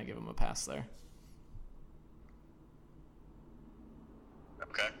I kind of give them a pass there.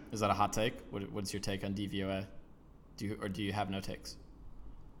 Okay. Is that a hot take? What's your take on DVOA? Do you have no takes?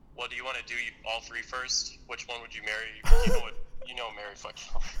 Well, do you want to do all three first? Which one would you marry? You know marry, fuck.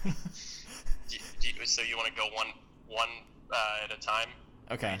 So you want to go one at a time?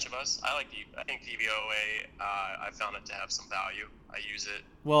 Okay. each of us. I think DVOA. I found it to have some value. I use it.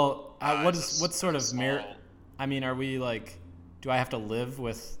 Well, what sort of small... I mean, are we like? Do I have to live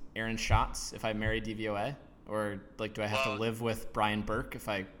with Aaron Schatz if I marry DVOA, or like, do I have to live with Brian Burke if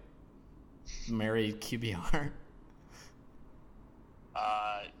I marry QBR?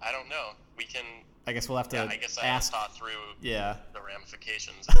 I don't know. We can. I guess we'll have to I guess I ask. haven't thought through the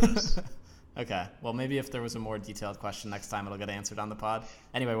ramifications of this. Okay. Well, maybe if there was a more detailed question next time, it'll get answered on the pod.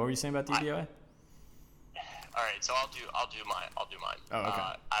 Anyway, what were you saying about DVOA? All right, so I'll do mine. Oh, okay.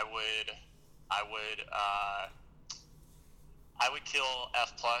 I would kill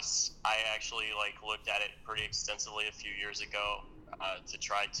F+. I actually looked at it pretty extensively a few years ago to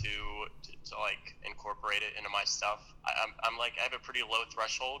try to incorporate it into my stuff. I have a pretty low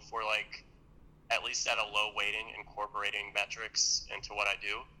threshold for at least at a low weighting incorporating metrics into what I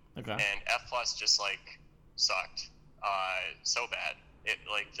do. Okay. And F+ just sucked so bad. It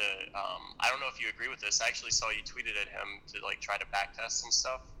I don't know if you agree with this. I actually saw you tweeted at him to try to backtest some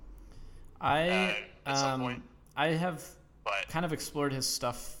stuff. At some point. I have kind of explored his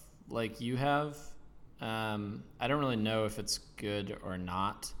stuff like you have. I don't really know if it's good or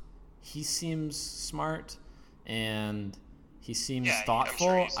not. He seems smart and he seems thoughtful.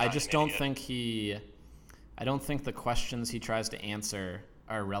 I'm sure I just don't think I don't think the questions he tries to answer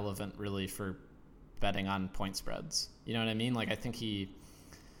are relevant really for betting on point spreads. You know what I mean? I think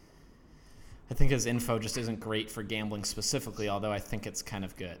his info just isn't great for gambling specifically, although I think it's kind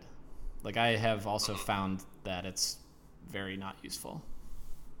of good. I have also found that it's very not useful.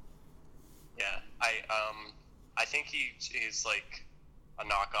 Yeah, I think he's a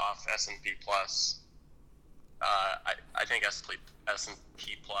knockoff S&P Plus. I think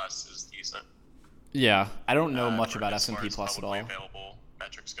S&P Plus is decent. Yeah, I don't know much about S&P Plus at all. Available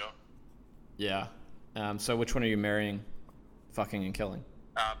metrics go. Yeah. So which one are you marrying, fucking and killing?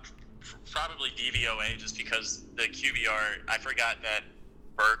 Probably DVOA, just because the QBR. I forgot that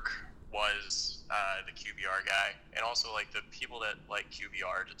Burke was the QBR guy, and also the people that like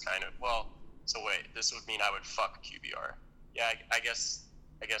QBR just kind of So wait, this would mean I would fuck QBR. Yeah, I guess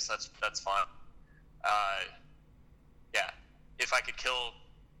that's fine. Yeah, if I could kill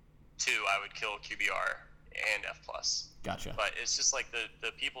two, I would kill QBR and F+. Gotcha. But it's just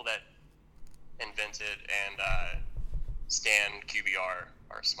the people that invented and stan QBR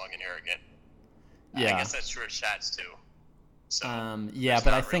are smug and arrogant. Yeah. I guess that's true of Schatz too. So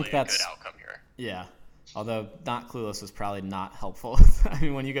but I think really that's a good outcome here. Yeah. Although not clueless is probably not helpful. I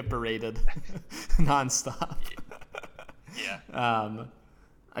mean, when you get berated nonstop. Yeah.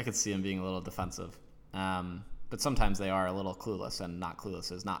 I could see him being a little defensive. But sometimes they are a little clueless, and not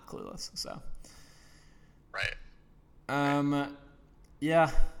clueless is not clueless. So. Right. Yeah,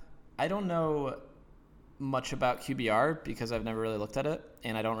 I don't know much about QBR because I've never really looked at it,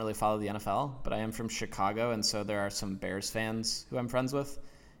 and I don't really follow the NFL, but I am from Chicago, and so there are some Bears fans who I'm friends with,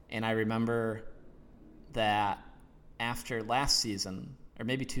 and I remember that after last season, or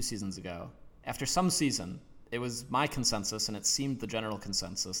maybe 2 seasons ago, after some season, it was my consensus, and it seemed the general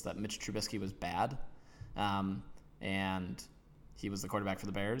consensus, that Mitch Trubisky was bad, and he was the quarterback for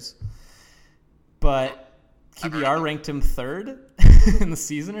the Bears. But QBR ranked him 3rd in the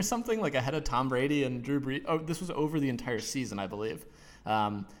season or something, ahead of Tom Brady and Drew Brees. Oh, this was over the entire season, I believe.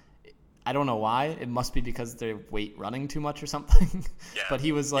 I don't know why. It must be because they weight running too much or something. Yeah, but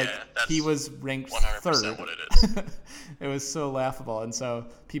he was he was ranked 3rd. What it is. It was so laughable. And so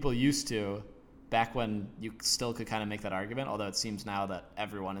people used to, back when you still could kind of make that argument, although it seems now that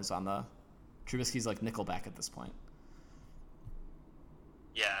everyone is on the Trubisky's Nickelback at this point.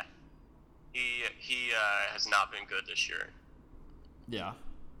 Yeah. He has not been good this year. Yeah.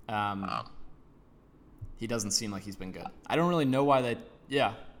 He doesn't seem like he's been good. I don't really know why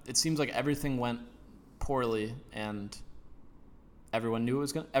it seems like everything went poorly, and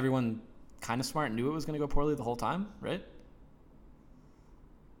everyone kind of smart knew it was going to go poorly the whole time, right?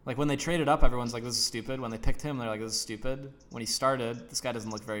 When they traded up, everyone's like, this is stupid. When they picked him, they're like, this is stupid. When he started, this guy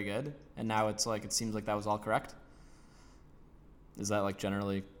doesn't look very good. And now it's it seems like that was all correct. Is that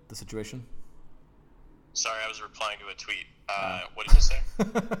generally the situation? Sorry, I was replying to a tweet. What did you say?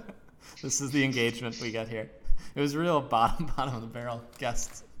 This is the engagement we get here. It was real bottom of the barrel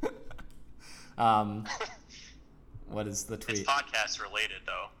guests. What is the tweet? It's podcast related,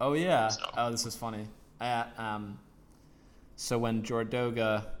 though. Oh, yeah. So. Oh, this is funny. So when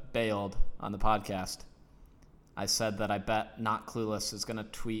Jordoga bailed on the podcast, I said that I bet Not Clueless is going to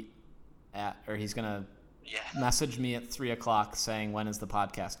tweet he's going to message me at 3:00 saying, when is the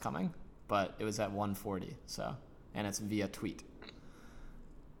podcast coming? But it was at 1:40, and it's via tweet.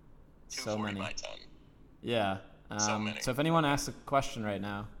 2:40 my time. Yeah. So many. So if anyone asks a question right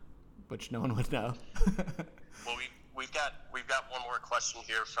now, which no one would know. Well, we've got one more question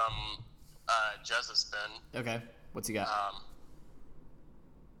here from Jezzaspin. Okay, what's he got?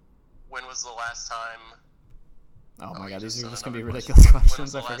 When was the last time? Oh my God, these are just going gonna be ridiculous questions. When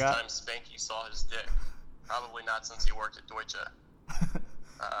was I the forgot. last time Spanky saw his dick? Probably not since he worked at Deutsche.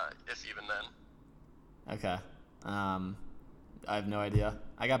 If even then. Okay. I have no idea.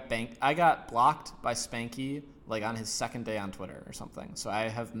 I got blocked by Spanky like on his second day on Twitter or something. So I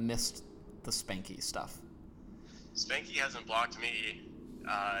have missed the Spanky stuff. Spanky hasn't blocked me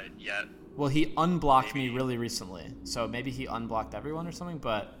yet. Well, he unblocked me really recently. So maybe he unblocked everyone or something,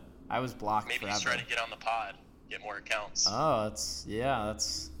 but I was blocked Maybe forever. he's trying to get on the pod, get more accounts. Oh, that's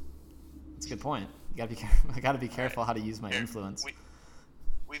a good point. You gotta be careful. I gotta be careful how to use my influence.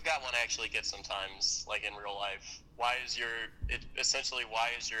 We've got one I actually get sometimes, like in real life. Why is your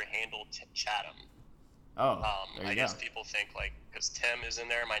handle Chatham? Oh, there you I go. guess people think like because Tim is in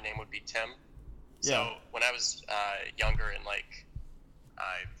there, my name would be Tim. Yeah. So when I was younger and like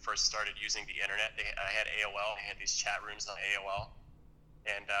I first started using the internet, I had AOL. I had these chat rooms on AOL,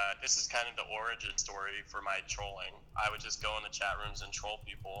 and this is kind of the origin story for my trolling. I would just go in the chat rooms and troll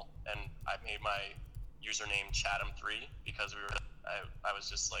people, and I made my username Chatham3 because I was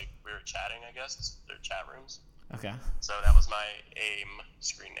just like we were chatting. I guess they're chat rooms. Okay. So that was my AIM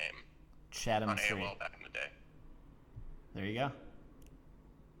screen name Chatham on 3. AOL back in the day. There you go.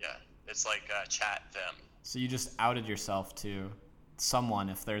 Yeah, it's like chat them. So you just outed yourself to someone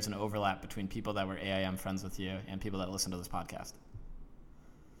if there's an overlap between people that were AIM friends with you and people that listen to this podcast.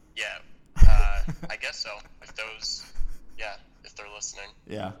 Yeah, I guess so. If they're listening.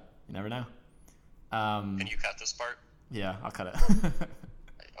 Yeah, you never know. Can you cut this part? Yeah, I'll cut it.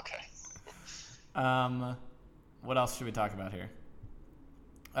 Okay. What else should we talk about here?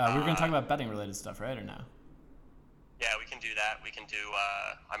 We were going to talk about betting related stuff, right, or no? Yeah, we can do that. We can do.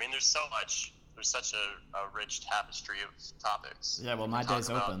 There's so much. There's such a rich tapestry of topics. Yeah, well, my day's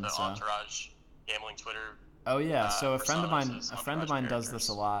open. The So. Entourage gambling Twitter. Oh yeah, so a friend of personas mine as does this characters.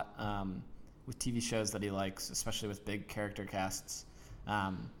 a lot with TV shows that he likes, especially with big character casts.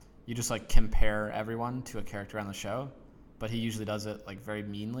 You just like compare everyone to a character on the show, but he usually does it like very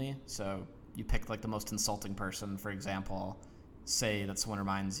meanly. So you pick like the most insulting person, for example. Say that someone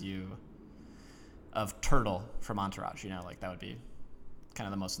reminds you of Turtle from Entourage. Like that would be kind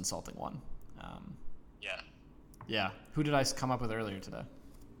of the most insulting one. Yeah. Yeah. Who did I come up with earlier today?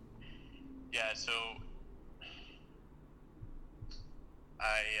 Yeah. So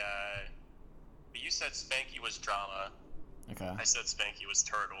you said Spanky was drama. Okay. I said Spanky was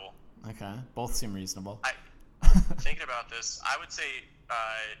turtle. Okay. Both seem reasonable. Thinking about this, I would say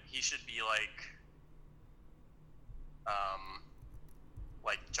he should be like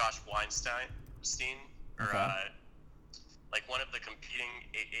Josh Weinstein, or Okay. like one of the competing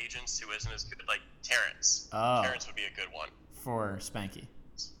agents who isn't as good, like Terrence. Oh. Terrence would be a good one. For Spanky.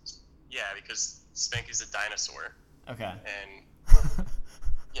 Yeah, because Spanky's a dinosaur, Okay. and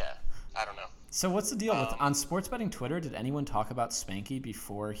yeah, I don't know. So what's the deal with on sports betting Twitter? Did anyone talk about Spanky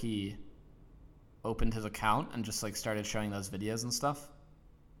before he opened his account and just like started showing those videos and stuff?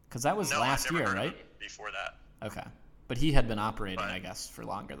 Because that was No, last I've never year, heard of right? him before that. Okay, but he had been operating, But- I guess, for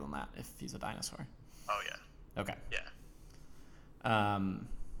longer than that. If he's a dinosaur. Oh yeah. Okay. Yeah.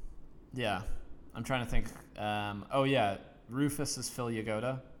 Yeah, I'm trying to think. Oh yeah, Rufus is Phil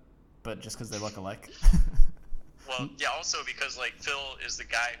Yagoda, but just because they look alike. Well, yeah. Also because like Phil is the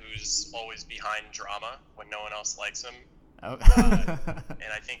guy who's always behind drama when no one else likes him. Oh.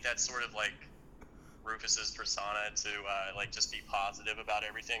 And I think that's sort of like Rufus's persona to like just be positive about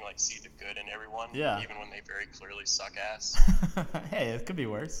everything, like see the good in everyone, Yeah. even when they very clearly suck ass. Hey, it could be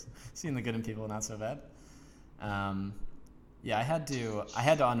worse. Seeing the good in people, not so bad. Yeah, I had to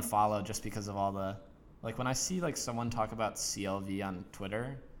unfollow just because of all the, like when I see like someone talk about CLV on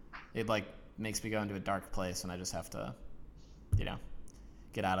Twitter, it like makes me go into a dark place, and I just have to,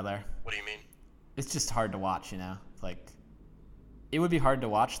 get out of there. What do you mean? It's just hard to watch, like it would be hard to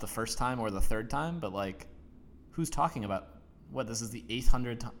watch the first time or the third time, but like who's talking about what this is the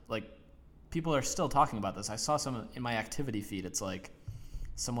 800th like people are still talking about this. I saw some in my activity feed. It's like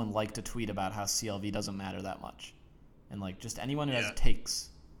someone liked a tweet about how CLV doesn't matter that much, and like just anyone who has takes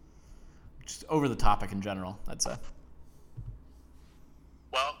just over the topic in general, I'd say.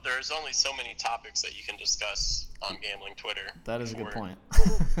 Well, there's only so many topics that you can discuss on gambling Twitter. That is a good point.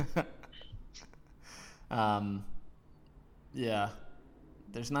 Yeah,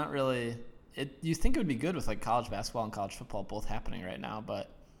 there's not really it. You think it would be good with like college basketball and college football both happening right now,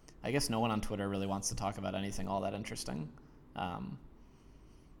 but I guess no one on Twitter really wants to talk about anything all that interesting.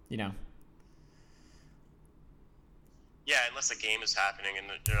 Yeah, unless a game is happening and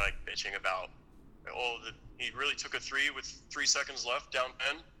they're like bitching about, he really took a 3 with 3 seconds left down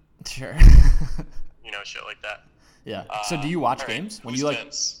 10. Sure. Shit like that. Yeah. So do you watch all right, games when who's you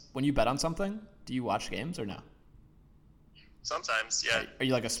Vince? when you bet on something? Do you watch games or no? Sometimes, yeah. Are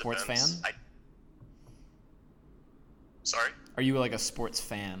you like a sports Depends. fan? Sorry? Are you like a sports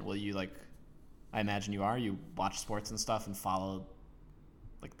fan? Will you like? I imagine you are. You watch sports and stuff and follow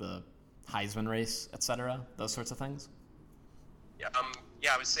like the Heisman race, etc. Those sorts of things. Yeah.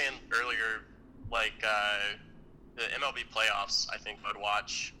 I was saying earlier, like the MLB playoffs. I think I would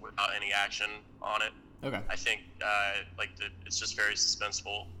watch without any action on it. Okay. I think it's just very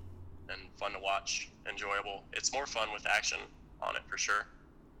suspenseful and fun to watch, enjoyable. It's more fun with action on it for sure.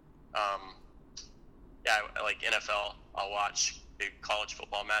 I like NFL. I'll watch big college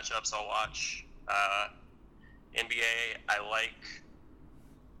football matchups. I'll watch NBA. I like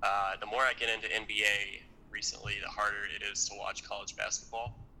the more I get into NBA recently, the harder it is to watch college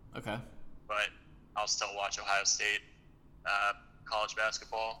basketball. Okay. But I'll still watch Ohio State college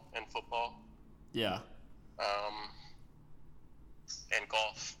basketball and football. Yeah. And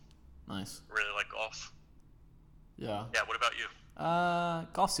golf. Nice. Really like golf. Yeah. Yeah. What about you?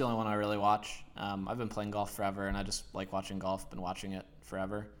 Golf's the only one I really watch. I've been playing golf forever, and I just like watching golf. Been watching it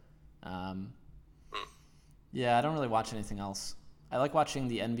forever. Yeah, I don't really watch anything else. I like watching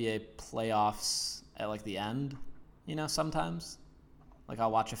the NBA playoffs at like the end. Sometimes. Like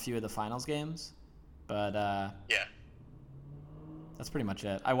I'll watch a few of the finals games, but Yeah. that's pretty much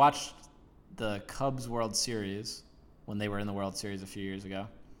it. I watched the Cubs World Series when they were in the World Series a few years ago,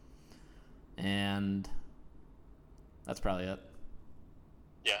 and that's probably it.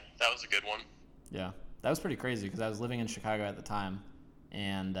 Yeah, that was a good one. Yeah, that was pretty crazy because I was living in Chicago at the time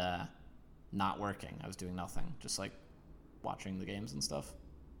and not working. I was doing nothing, just like watching the games and stuff.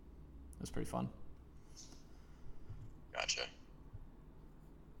 It was pretty fun. Gotcha.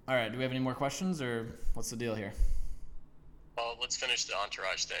 All right, do we have any more questions, or what's the deal here? Well, let's finish the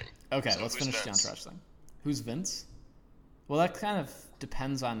Entourage thing. Okay, So let's who's finish Vince? the Entourage thing. Who's Vince? Well, that kind of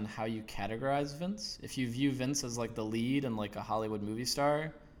depends on how you categorize Vince. If you view Vince as like the lead and like a Hollywood movie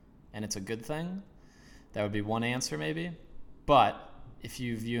star, and it's a good thing, that would be one answer maybe. But if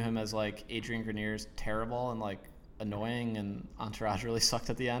you view him as like Adrian Grenier's terrible and like annoying and Entourage really sucked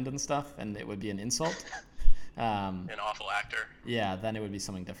at the end and stuff, and it would be an insult, An awful actor. yeah, then it would be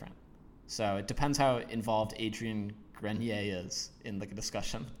something different. So it depends how involved Adrian Grenier is in the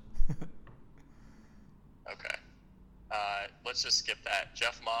discussion. Okay. Let's just skip that.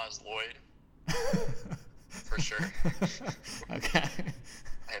 Jeff Ma's Lloyd. For sure. Okay.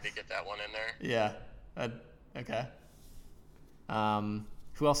 I had to get that one in there. Yeah. Okay.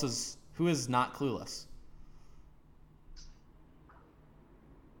 Who is not clueless?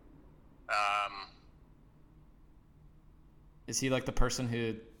 Is he like the person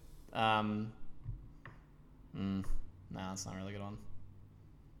who no, that's not a really good one.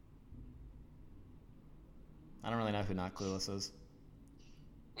 I don't really know who not clueless is.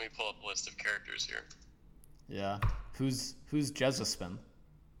 Let me pull up a list of characters here. Yeah. Who's Jezaspin?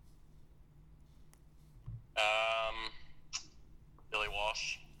 Billy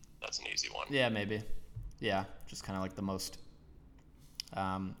Walsh. That's an easy one. Yeah, maybe. Yeah, just kind of like the most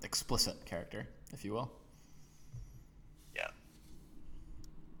explicit character, if you will. Yeah.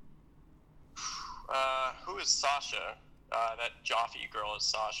 Who is Sasha? That Joffy girl is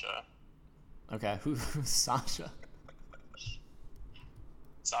Sasha. Okay, who's Sasha?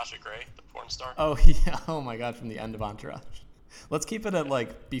 Sasha Grey, the porn star. Oh, yeah. Oh, my God, from the end of Entourage. Let's keep it at,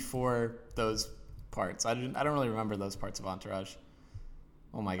 like, before those parts. I don't really remember those parts of Entourage.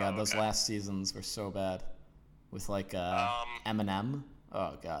 Oh, my God, those last seasons were so bad. With, like, Eminem.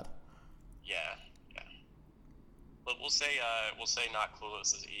 Oh, God. Yeah. But we'll say not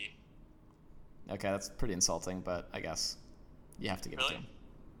clueless is E. Okay, that's pretty insulting, but I guess you have to give it to Really? him.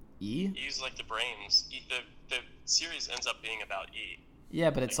 E? E's like the brains. The series ends up being about E. Yeah,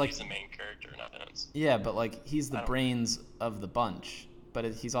 but it's like he's the main character, not Vince. yeah, but like he's the I don't- brains of the bunch, but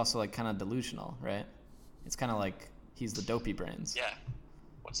he's also like kind of delusional, right? It's kind of like he's the dopey brains. Yeah.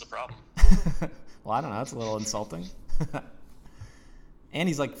 What's the problem? Well, I don't know. It's a little insulting. And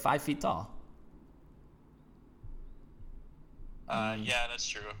he's like 5 feet tall. Yeah, that's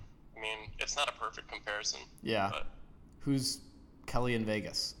true. I mean, it's not a perfect comparison. Yeah. But Who's Kelly in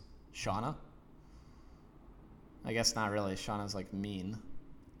Vegas? Shauna? I guess not really. Shauna's like mean.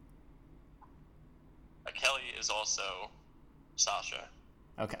 Kelly is also Sasha.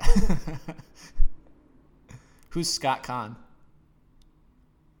 Okay. Who's Scott Kahn?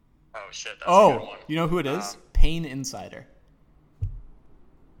 Oh shit, that's a good Oh, one. you know who it is? Pain Insider.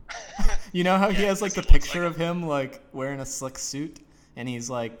 You know how he Yeah, has like the because he looks picture like of him like wearing a slick suit and he's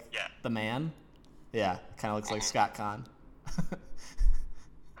like Yeah. the man? Yeah, kind of looks like Scott Conn.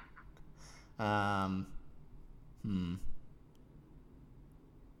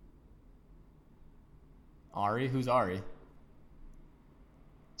 Ari? Who's Ari?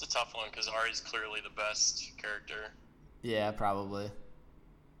 It's a tough one because Ari's clearly the best character. Yeah, probably.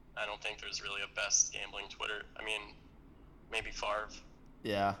 I don't think there's really a best gambling Twitter. I mean, maybe Favre.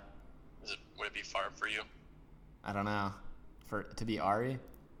 Yeah. Would it be Favre for you? I don't know. To be Ari?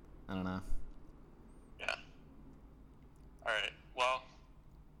 I don't know. Yeah. All right. Well,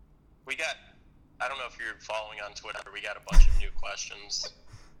 I don't know if you're following on Twitter. We got a bunch of new questions.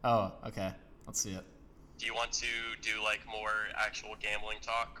 Oh, okay. Let's see it. Do you want to do like more actual gambling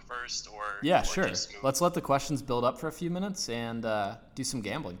talk first, or Yeah, or sure. just move? Let's let the questions build up for a few minutes and do some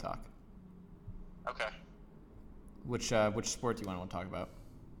gambling talk. Okay. Which sport do you want to talk about?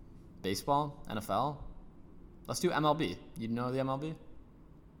 Baseball? NFL? Let's do MLB. You know the MLB?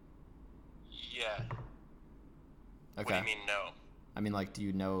 Yeah. Okay. What do you mean no? I mean, like, do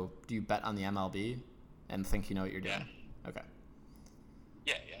you bet on the MLB and think you know what you're doing? Yeah. Okay.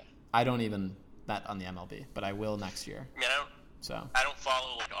 Yeah. I don't even bet on the MLB, but I will next year. I mean, So. I don't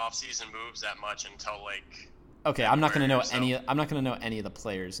follow like off-season moves that much until like. Okay, I'm not gonna know February or so. I'm not gonna know any of the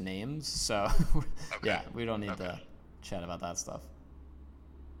players' names, so Okay. yeah, we don't need Okay. to chat about that stuff.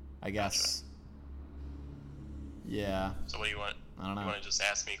 I guess. Yeah. So what do you want? I don't know. You want to just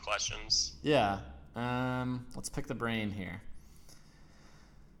ask me questions? Yeah. Let's pick the brain here.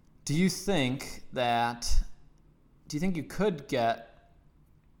 Do you think you could get,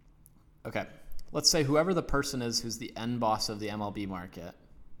 okay, let's say whoever the person is who's the end boss of the MLB market,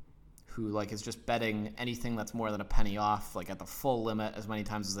 who like is just betting anything that's more than a penny off, like at the full limit as many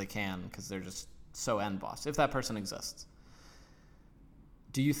times as they can because they're just so end boss, if that person exists.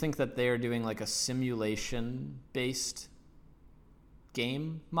 Do you think that they're doing like a simulation-based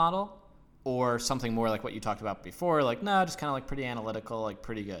game model? Or something more like what you talked about before, like, no, just kind of like pretty analytical, like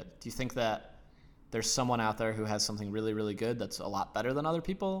pretty good. Do you think that there's someone out there who has something really, really good that's a lot better than other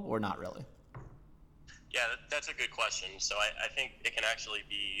people, or not really? Yeah, that's a good question. So I think it can actually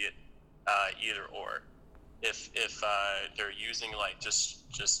be either or. If they're using like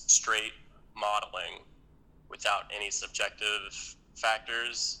just straight modeling without any subjective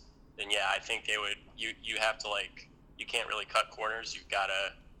factors, then yeah, I think they would. You have to like, you can't really cut corners. You've got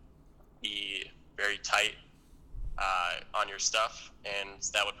to be very tight on your stuff, and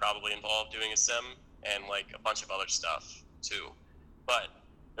that would probably involve doing a sim and like a bunch of other stuff too. But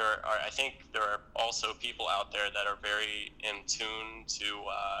I think there are also people out there that are very in tune to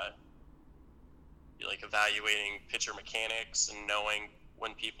like evaluating pitcher mechanics and knowing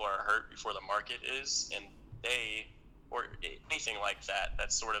when people are hurt before the market is, and or anything like that.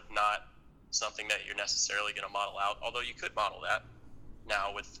 That's sort of not something that you're necessarily going to model out, although you could model that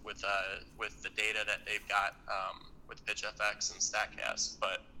now with the data that they've got with PitchFX and StatCast.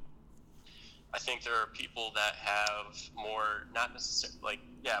 But I think there are people that have more, not necessarily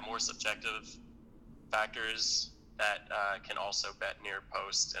more subjective factors that can also bet near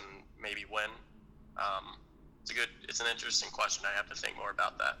post and maybe win. It's an interesting question. I have to think more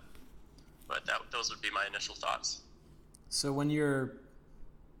about that. But those would be my initial thoughts. So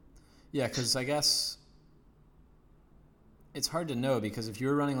because I guess it's hard to know, because if you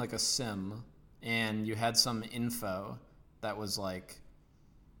were running like a sim and you had some info that was like,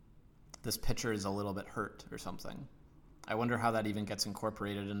 this pitcher is a little bit hurt or something, I wonder how that even gets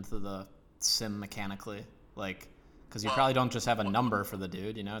incorporated into the sim mechanically. Like, because you probably don't just have a number for the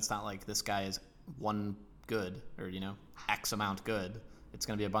dude, it's not like this guy is one good or, X amount good. It's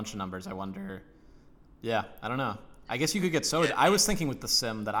going to be a bunch of numbers. I wonder. Yeah, I don't know. I guess you could get so. I was thinking with the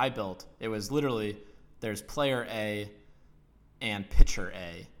sim that I built, it was literally there's player A and pitcher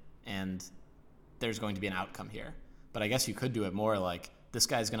A, and there's going to be an outcome here. But I guess you could do it more like this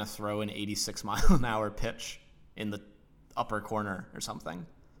guy's going to throw an 86-mile-an-hour pitch in the upper corner or something.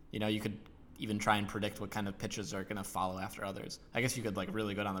 You could even try and predict what kind of pitches are going to follow after others. I guess you could like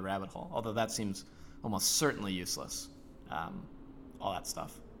really go down the rabbit hole, although that seems almost certainly useless. All that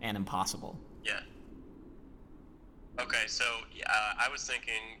stuff, and impossible. Yeah. Okay, so I was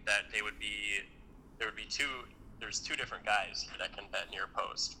thinking that there would be there's two different guys that can bet near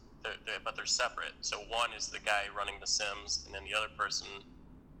post, but they're separate. So one is the guy running the sims, and then the other person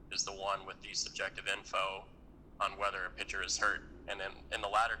is the one with the subjective info on whether a pitcher is hurt. And then in the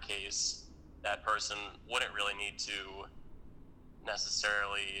latter case, that person wouldn't really need to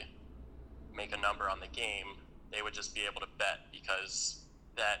necessarily make a number on the game. They would just be able to bet, because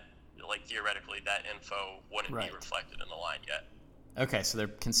that, like, theoretically that info wouldn't be reflected in the line yet. Okay, so there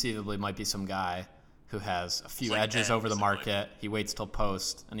conceivably might be some guy who has a few It's like edges that, over the basically. market. He waits till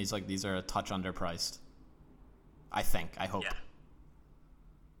post, and he's like, these are a touch underpriced. I hope. Yeah.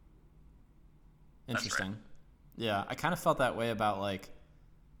 Interesting. Yeah, I kind of felt that way about, like,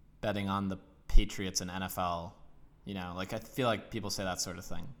 betting on the Patriots and NFL. You know, like, I feel like people say that sort of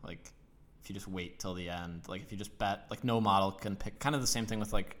thing. Like, if you just wait till the end, like, if you just bet, like, no model can pick. Kind of the same thing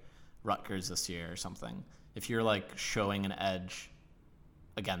with, like, Rutgers this year or something. If you're, like, showing an edge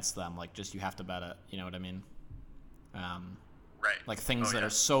against them, like, just you have to bet it. You know what I mean? Right. Like, things that yeah. are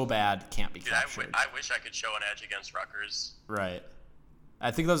so bad can't be Dude, captured. I wish I could show an edge against Rutgers. Right.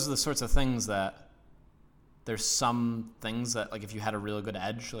 I think those are the sorts of things that there's some things that, like, if you had a really good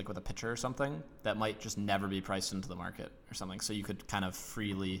edge, like with a pitcher or something, that might just never be priced into the market or something. So you could kind of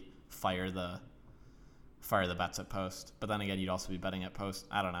freely fire the bets at post. But then again, you'd also be betting at post.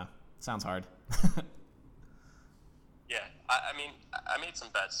 I don't know. Sounds hard. Yeah. I mean, I made some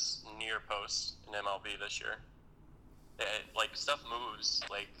bets near post in MLB this year. Like, stuff moves.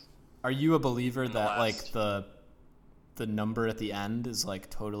 Like, Are you a believer In the that, like, last- the number at the end is, like,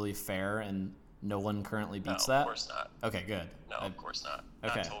 totally fair and no one currently no, beats of that? course not. Okay, good. No, of course not.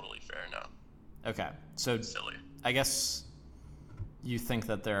 Not okay. totally fair, no. Okay. So Silly. I guess you think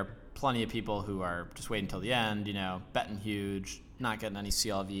that there are plenty of people who are just waiting until the end, you know, betting huge, not getting any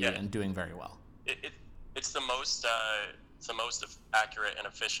CLV, Yeah. and doing very well. It's the most accurate and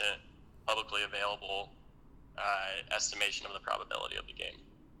efficient, publicly available estimation of the probability of the game.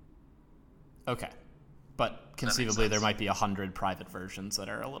 Okay. But conceivably there sense. might be 100 private versions that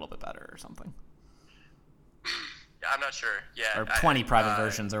are a little bit better or something. Yeah, I'm not sure. Yeah. Or 20 private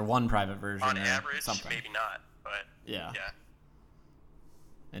versions or one private version On or average, something. maybe not, but Yeah. yeah.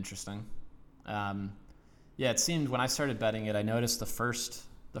 Interesting. Yeah, it seemed when I started betting it, I noticed the first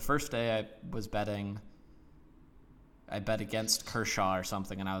day I was betting, I bet against Kershaw or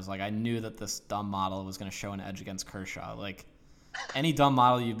something, and I was like, I knew that this dumb model was going to show an edge against Kershaw. Like, any dumb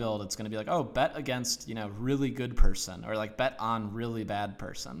model you build, it's going to be like, oh, bet against, you know, really good person, or like bet on really bad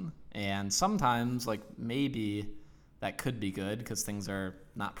person. And sometimes, like, maybe that could be good because things are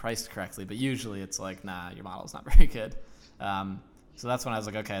not priced correctly, but usually it's like, nah, your model's not very good. So that's when I was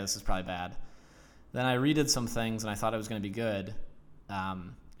like, okay, this is probably bad. Then I redid some things and I thought it was going to be good.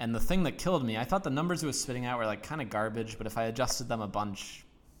 And the thing that killed me, I thought the numbers it was spitting out were like kind of garbage, but if I adjusted them a bunch,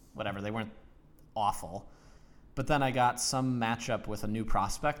 whatever, they weren't awful. But then I got some matchup with a new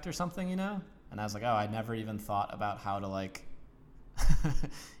prospect or something, you know? And I was like, oh, I never even thought about how to, like,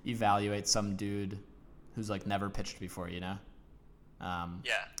 evaluate some dude who's, like, never pitched before, you know?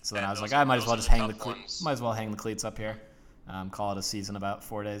 Yeah. So then and I was those like, I might those as well are just hang the tough ones. might as well hang the cleats up here. Call it a season about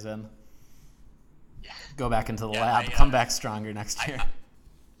 4 days in. Yeah. Go back into the Yeah, lab, I, come back stronger next year.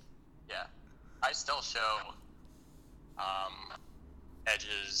 Yeah. I still show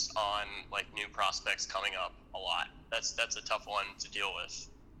edges on, like, new prospects coming up a lot. That's a tough one to deal with.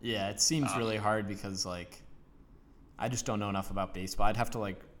 Yeah, it seems really hard because, like, I just don't know enough about baseball. I'd have to,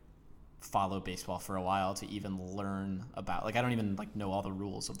 like, follow baseball for a while to even learn about, like, I don't even, like, know all the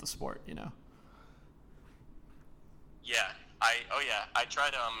rules of the sport, you know? Yeah. I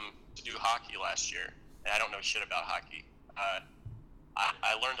tried to do hockey last year, and I don't know shit about hockey.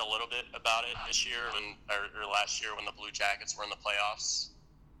 I learned a little bit about it this year or last year when the Blue Jackets were in the playoffs,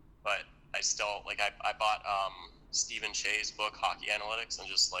 but I still, like, I bought Stephen Che's book, Hockey Analytics, and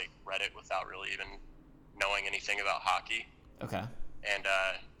just, like, read it without really even knowing anything about hockey. Okay. And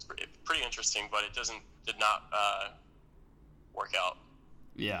it's pretty interesting, but it did not work out.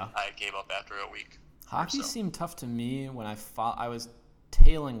 Yeah. I gave up after a week. Hockey or so. seemed tough to me when I was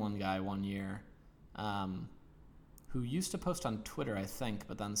tailing one guy one year who used to post on Twitter, I think,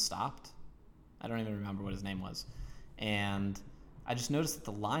 but then stopped. I don't even remember what his name was. And I just noticed that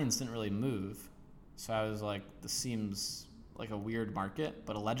the lines didn't really move. So I was like, this seems like a weird market,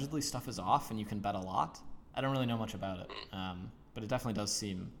 but allegedly stuff is off and you can bet a lot. I don't really know much about it, but it definitely does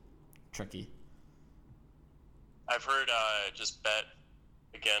seem tricky. I've heard just bet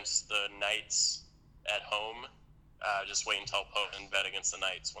against the Knights at home. Just wait until post and bet against the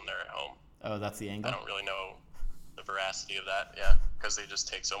Knights when they're at home. Oh, that's the angle? I don't really know the veracity of that, yeah, because they just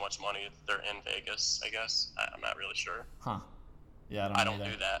take so much money. They're in Vegas, I guess. I'm not really sure. Huh. Yeah, I I don't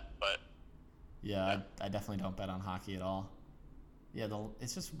don't do that, but Yeah, I definitely don't bet on hockey at all. Yeah,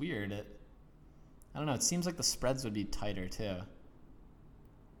 it's just weird. I don't know. It seems like the spreads would be tighter too.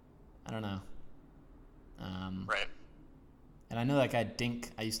 I don't know. right. And I know that guy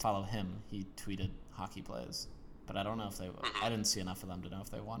Dink. I used to follow him. He tweeted hockey plays, but I don't know if they. I didn't see enough of them to know if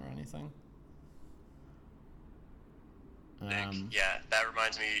they won or anything. Yeah, that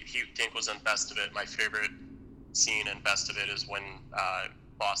reminds me. Dink was on Best of It, my favorite scene and best of it is when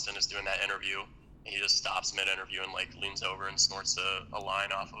Boston is doing that interview, and he just stops mid-interview and like leans over and snorts a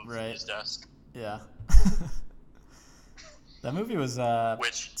line off of his desk. Yeah. That movie was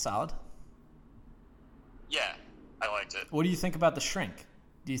solid. Yeah, I liked it. What do you think about The Shrink?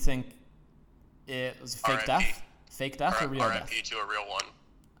 Do you think it was a fake death? Fake death or real death? RIP to a real one.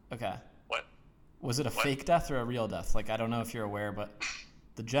 Okay. What? Was it a fake death or a real death? Like, I don't know if you're aware, but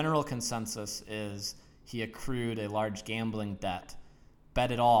the general consensus is he accrued a large gambling debt,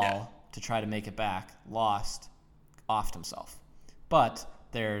 bet it all to try to make it back, lost, offed himself. But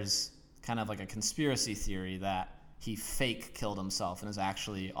there's kind of like a conspiracy theory that he fake killed himself and is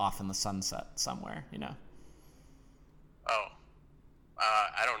actually off in the sunset somewhere, you know? Oh.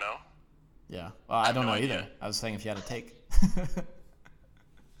 I don't know. Yeah. Well, I don't know either. Idea. I was saying if you had a take.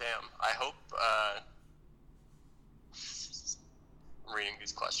 Damn. I hope... I'm reading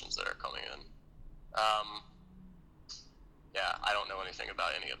these questions that are coming in. Yeah, I don't know anything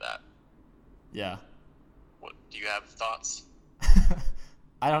about any of that. Yeah. What, do you have thoughts?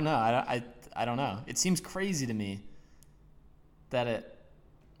 I don't know. I don't know. It seems crazy to me that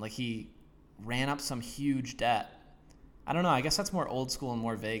he ran up some huge debt. I don't know. I guess that's more old school and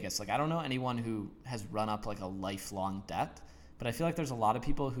more Vegas. Like, I don't know anyone who has run up like a lifelong debt, but I feel like there's a lot of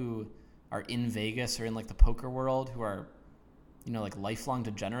people who are in Vegas or in like the poker world who are, you know, like lifelong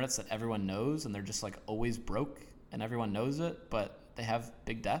degenerates that everyone knows, and they're just like always broke and everyone knows it, but they have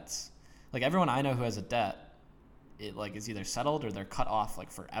big debts. Like, everyone I know who has a debt, it like is either settled or they're cut off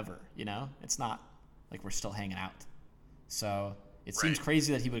like forever, you know? It's not like we're still hanging out. So it seems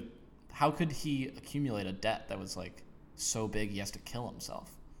crazy that how could he accumulate a debt that was like so big he has to kill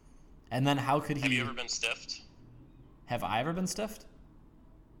himself? And then how could he... Have you ever been stiffed? Have I ever been stiffed?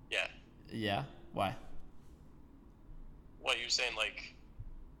 Yeah. Yeah? Why? What you're saying, like...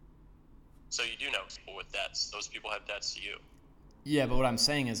 So you do know people with debts. Those people have debts to you. Yeah, but what I'm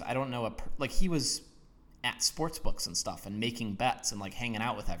saying is I don't know like he was at sports books and stuff and making bets and like hanging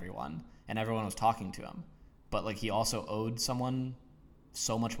out with everyone, and everyone was talking to him. But like he also owed someone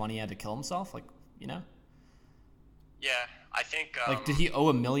so much money he had to kill himself, like, you know? Yeah, I think... like, did he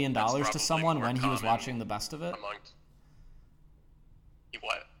owe $1 million to someone when he was watching the best of it?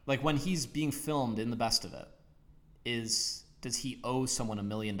 What? Like, when he's being filmed in the best of it, does he owe someone $1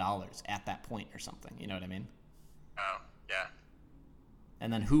 million at that point or something? You know what I mean? Oh, yeah.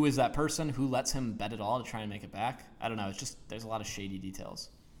 And then who is that person? Who lets him bet it all to try and make it back? I don't know. It's just, there's a lot of shady details.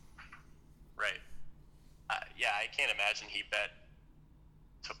 Right. Yeah, I can't imagine he bet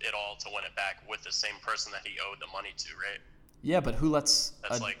it all to win it back with the same person that he owed the money to, right? Yeah, but who lets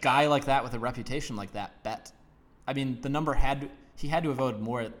guy like that with a reputation like that bet? I mean, the number he had to have owed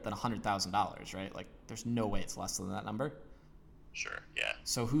more than $100,000, right? Like, there's no way it's less than that number. Sure, yeah.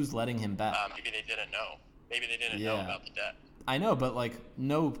 So who's letting him bet? Maybe they didn't know. Maybe they didn't know about the debt. I know, but like,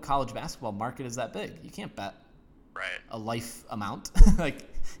 no college basketball market is that big. You can't bet a life amount. Like,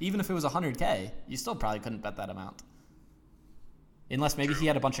 even if it was $100K, you still probably couldn't bet that amount. Unless maybe he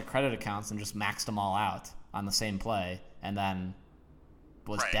had a bunch of credit accounts and just maxed them all out on the same play and then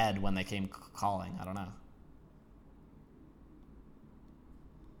was dead when they came calling. I don't know.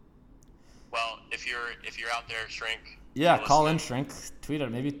 Well, if you're out there, Shrink. Yeah, call in, Shrink. Tweet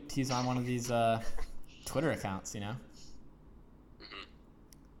it. Maybe he's on one of these Twitter accounts, you know?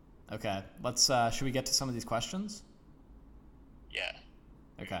 Mm-hmm. Okay, let's. Should we get to some of these questions? Yeah.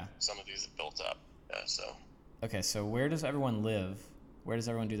 Okay. Some of these have built up. Yeah, so. Okay, so where does everyone live? Where does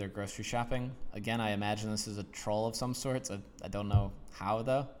everyone do their grocery shopping? Again, I imagine this is a troll of some sorts. I don't know how,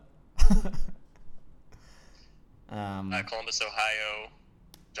 though. Columbus, Ohio,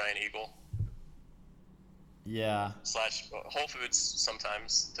 Giant Eagle. Yeah. / Whole Foods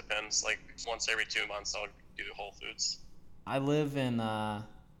sometimes. Depends. Like, once every 2 months, I'll do Whole Foods. I live in...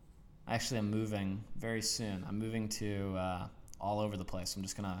 Actually, I'm moving very soon. I'm moving to all over the place. I'm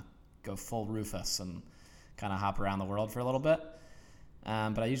just going to go full Rufus and kind of hop around the world for a little bit.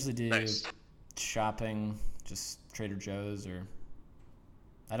 But I usually do shopping, just Trader Joe's, or...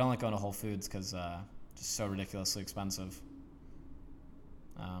 I don't like going to Whole Foods because just so ridiculously expensive.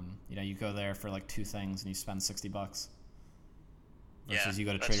 You know, you go there for like 2 things and you spend $60. Versus you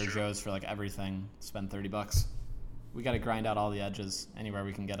go to Trader Joe's for like everything, spend $30. We got to grind out all the edges anywhere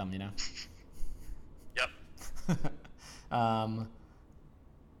we can get them, you know? Yep.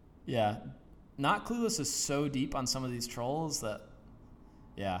 Yeah. Not Clueless is so deep on some of these trolls that,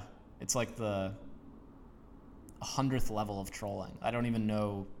 yeah, it's like the 100th level of trolling. I don't even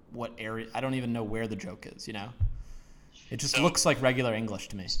know what area, I don't even know where the joke is, you know? It just looks like regular English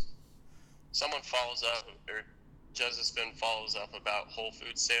to me. Someone follows up, or Josephine follows up about Whole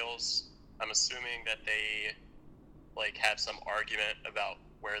Foods sales. I'm assuming that they like have some argument about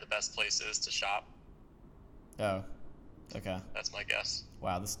where the best place is to shop. Oh, okay. That's my guess.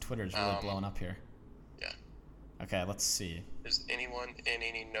 Wow, this Twitter's really blowing up here. Yeah. Okay, let's see. Is anyone in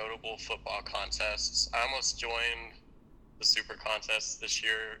any notable football contests? I almost joined the Super Contest this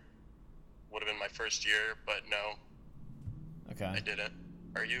year. Would have been my first year, but no. Okay. I didn't.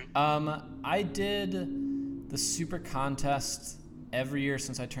 Are you? I did the Super Contest every year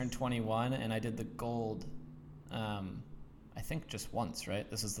since I turned 21, and I did the Gold, I think just once, right?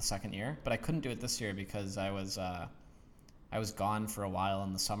 This is the second year, but I couldn't do it this year because I was gone for a while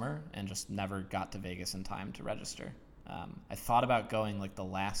in the summer and just never got to Vegas in time to register. I thought about going like the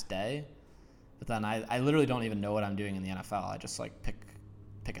last day, but then I literally don't even know what I'm doing in the NFL. I just like pick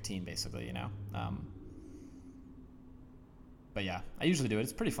a team basically, you know? But yeah, I usually do it.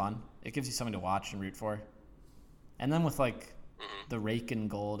 It's pretty fun. It gives you something to watch and root for. And then with like the rake and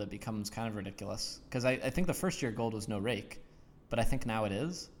Gold, it becomes kind of ridiculous. Because I think the first year Gold was no rake, but I think now it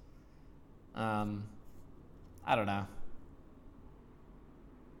is. I don't know.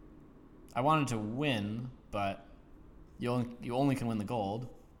 I wanted to win, but you only can win the Gold,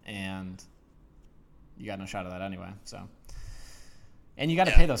 and you got no shot at that anyway. So, and you got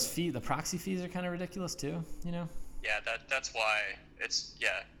to pay those fees. The proxy fees are kind of ridiculous too, you know. Yeah, that's why it's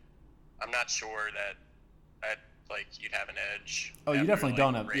I'm not sure that like you'd have an edge. Oh, you definitely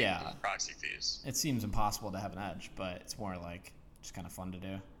don't have proxy fees. It seems impossible to have an edge, but it's more like just kind of fun to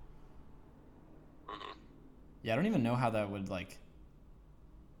do. Mm-hmm. Yeah, I don't even know how that would like.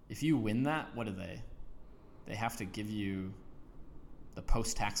 If you win that, what do they? They have to give you the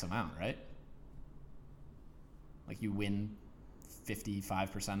post-tax amount, right? Like you win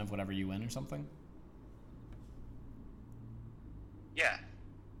 55% of whatever you win or something. Yeah.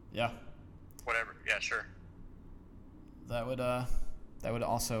 Yeah. Whatever. Yeah, sure. That would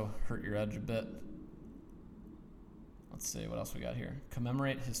also hurt your edge a bit. Let's see what else we got here.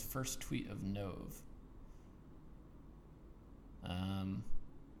 Commemorate his first tweet of Nove.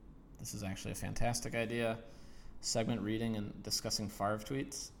 This is actually a fantastic idea. Segment reading and discussing Favre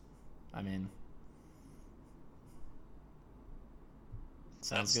tweets. I mean,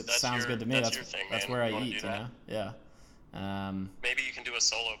 sounds good. Sounds good to me. That's your thing, that's man. where I You wanna eat. do You that? know. Yeah. Maybe you can do a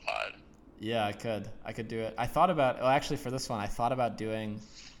solo pod. Yeah, I could do it. I thought about, actually for this one, I thought about doing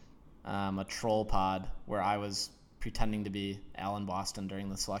a troll pod where I was pretending to be Alan Boston during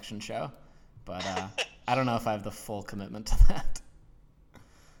the selection show, but I don't know if I have the full commitment to that.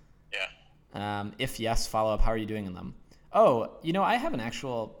 Yeah. If yes, follow up. How are you doing in them? Oh, you know, I have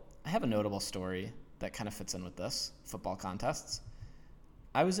a notable story that kind of fits in with this football contests.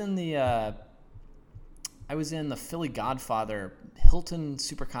 I was in the Philly Godfather Hilton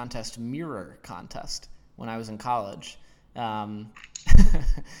Super Contest Mirror Contest when I was in college. He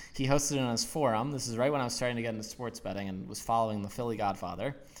hosted it on his forum. This is right when I was starting to get into sports betting and was following the Philly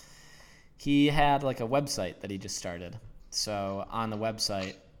Godfather. He had like a website that he just started. So on the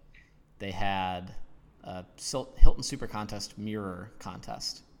website, they had a Hilton Super Contest Mirror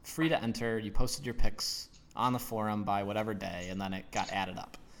Contest. Free to enter. You posted your picks on the forum by whatever day, and then it got added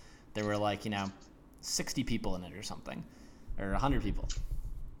up. There were 60 people in it or something, or 100 people.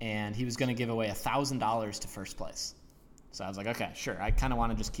 And he was going to give away $1,000 to first place. So I was like, okay, sure. I kind of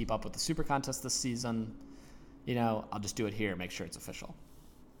want to just keep up with the Super Contest this season. You know, I'll just do it here, make sure it's official.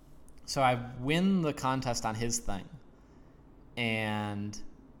 So I win the contest on his thing. And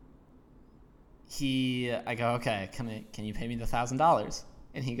I go, okay, can you pay me the $1,000?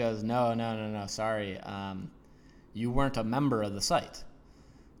 And he goes, no, sorry. You weren't a member of the site.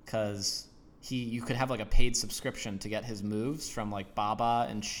 Because you could have a paid subscription to get his moves from Baba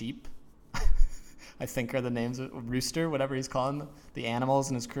and Sheep. I think are the names of Rooster, whatever he's calling the animals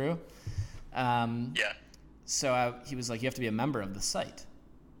in his crew. Yeah. So he was like, you have to be a member of the site.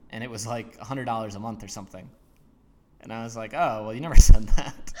 And it was $100 a month or something. And I was like, oh, well, you never said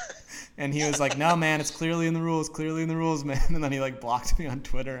that. And he was like, no, man, it's clearly in the rules, man. And then he blocked me on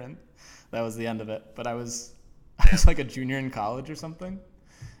Twitter, and that was the end of it. But I was a junior in college or something.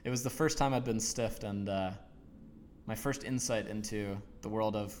 It was the first time I'd been stiffed, and my first insight into the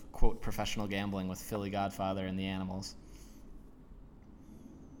world of, quote, professional gambling with Philly Godfather and the animals.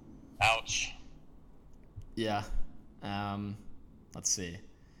 Ouch. Yeah. Let's see.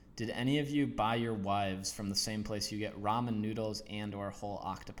 Did any of you buy your wives from the same place you get ramen noodles and or whole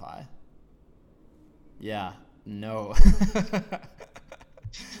octopi? Yeah. No.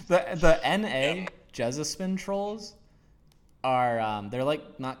 The NA Jezzaspin trolls are they're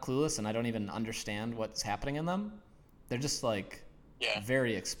not clueless, and I don't even understand what's happening in them. They're just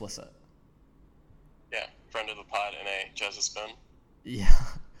very explicit. Yeah, friend of the pod, NA Jezzaspin. Yeah.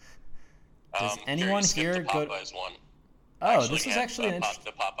 Does anyone skipped here the go? Popeyes one. Oh, this is actually an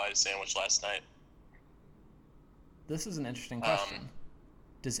the Popeyes sandwich last night. This is an interesting question.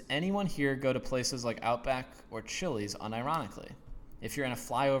 Does anyone here go to places like Outback or Chili's unironically? If you're in a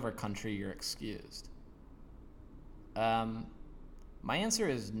flyover country, you're excused. My answer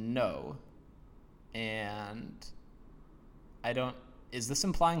is no. And I don't... Is this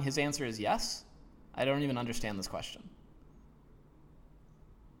implying his answer is yes? I don't even understand this question.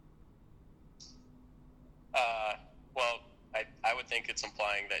 Well, I would think it's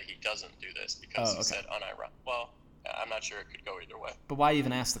implying that he doesn't do this because he said unironic. Well, I'm not sure it could go either way. But why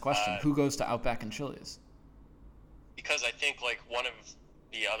even ask the question? Who goes to Outback and Chili's? Because I think like one of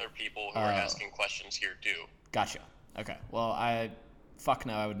the other people who are asking questions here do. Gotcha. Okay. Well, fuck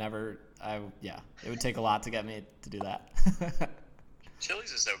no, I would never. It would take a lot to get me to do that.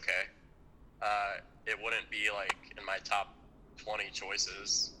 Chili's is okay. It wouldn't be like in my top 20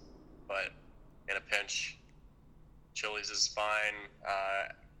 choices, but in a pinch, Chili's is fine.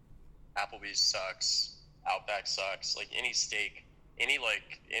 Applebee's sucks. Outback sucks. Like any steak, any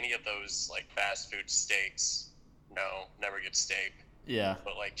of those like fast food steaks, no, never get steak. Yeah.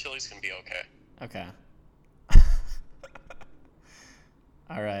 But like Chili's can be okay. Okay.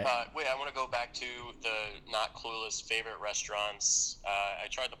 All right. Wait, I want to go back to the not clueless favorite restaurants. I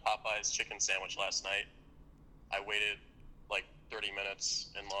tried the Popeyes chicken sandwich last night. I waited like 30 minutes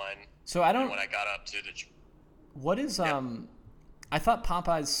in line. So I don't. And when I got up to the. What is I thought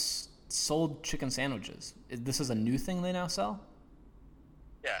Popeyes sold chicken sandwiches. This is a new thing they now sell?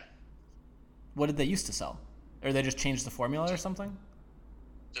 Yeah. What did they used to sell? Or they just changed the formula or something?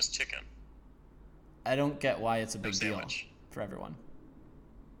 Just chicken. I don't get why it's a big deal sandwich. For everyone.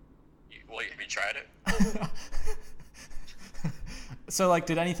 Well, have you tried it? So, like,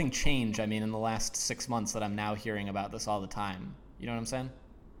 did anything change, I mean, in the last 6 months that I'm now hearing about this all the time? You know what I'm saying?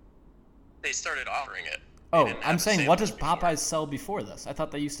 They started offering it. Oh, I'm saying, what does Popeyes sell before this? I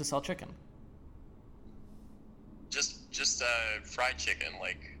thought they used to sell chicken. Just fried chicken,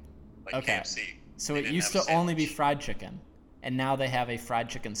 like okay. KFC. So it used to only be fried chicken, and now they have a fried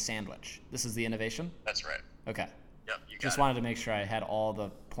chicken sandwich. This is the innovation? That's right. Okay. Yep, you got Just wanted to make sure I had all the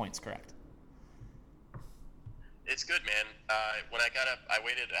points correct. It's good, man. When I got up, I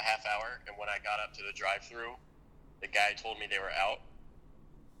waited a half hour, and when I got up to the drive-thru, the guy told me they were out.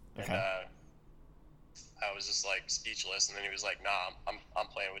 Okay. And I was just like speechless, and then he was like, "Nah, I'm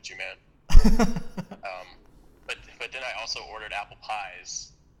playing with you, man." But then I also ordered apple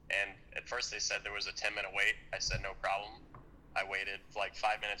pies, and at first they said there was a 10-minute wait. I said no problem. I waited for like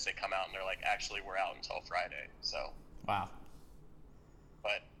 5 minutes. They come out and they're like, "Actually, we're out until Friday." So. Wow.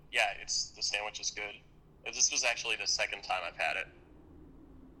 But yeah, the sandwich is good. This was actually the second time I've had it.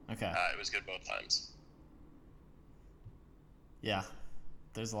 Okay. It was good both times. Yeah.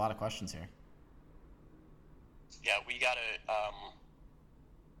 There's a lot of questions here. Yeah, we gotta.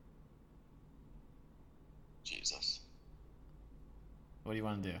 Jesus. What do you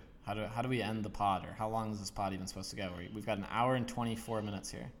want to do? How do we end the pod, or how long is this pod even supposed to go? We've got an hour and 24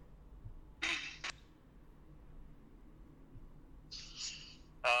 minutes here.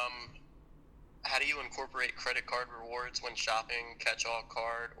 How do you incorporate credit card rewards when shopping, catch-all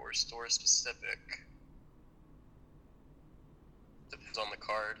card, or store-specific? Depends on the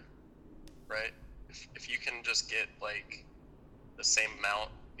card, right? If you can just get like the same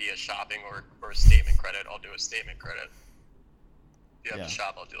amount via shopping or a statement credit, I'll do a statement credit. If you have to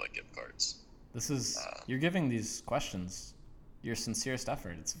shop, I'll do like gift cards. This is you're giving these questions your sincerest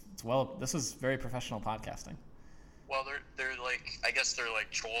effort. It's well. This is very professional podcasting. Well, they're like, I guess they're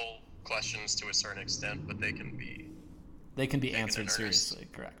like troll questions to a certain extent, but they can be answered seriously.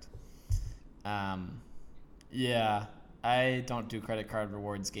 Correct. Yeah, I don't do credit card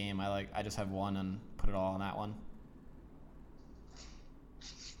rewards game. I just have one and put it all on that one.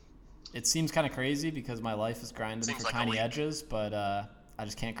 It seems kind of crazy because my life is grinding for tiny edges, but I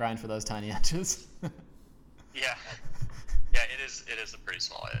just can't grind for those tiny edges. Yeah, it is a pretty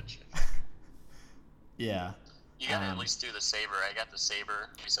small edge. Yeah. You gotta at least do the Saver. I got the Saver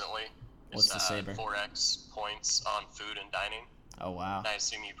recently. What's the Saver? 4x points on food and dining. Oh, wow. And I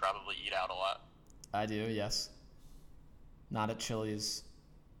assume you probably eat out a lot. I do, yes. Not at Chili's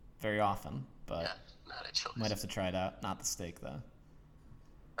very often, but yeah, not at Chili's. Might have to try it out. Not the steak, though.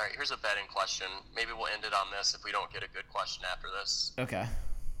 All right, here's a betting question. Maybe we'll end it on this if we don't get a good question after this. Okay.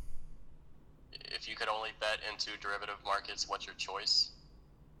 If you could only bet into derivative markets, what's your choice?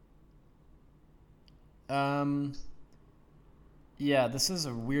 Yeah, this is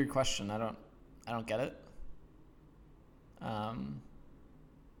a weird question. I don't get it.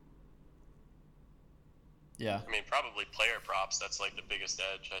 Yeah. I mean, probably player props. That's like the biggest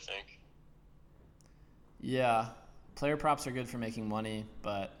edge, I think. Yeah, player props are good for making money,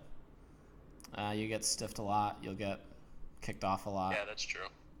 but you get stiffed a lot. You'll get kicked off a lot. Yeah, that's true.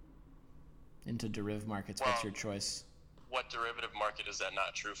 Into derivative markets, Well, what's your choice? What derivative market is that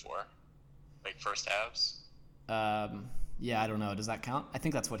not true for? Like first halves? Yeah, I don't know. Does that count? I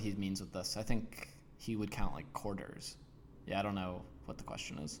think that's what he means with this. I think he would count like quarters. Yeah, I don't know what the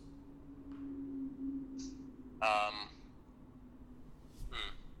question is.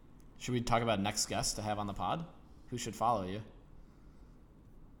 Should we talk about next guest to have on the pod? Who should follow you?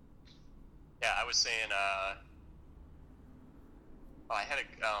 Yeah, I was saying. I had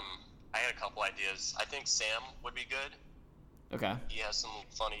a couple ideas. I think Sam would be good. Okay. He has some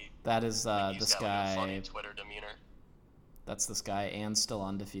funny. That is he's this got, guy. Like, a funny Twitter demeanor. That's this guy, and still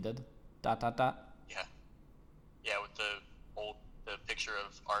undefeated. ... Yeah. Yeah, with the picture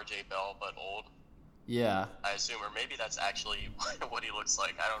of RJ Bell, but old. Yeah. I assume, or maybe that's actually what he looks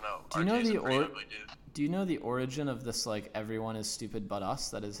like. I don't know. Do you know RJ's the a pretty ugly dude. Do you know the origin of this? Like, everyone is stupid but us.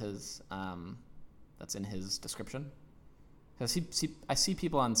 That is his. That's in his description. Because I see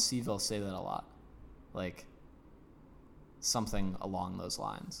people on Seville say that a lot, like something along those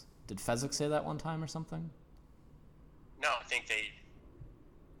lines. Did Fezzik say that one time or something? No, I think they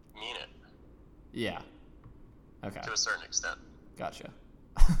mean it. Yeah. Okay. To a certain extent. Gotcha.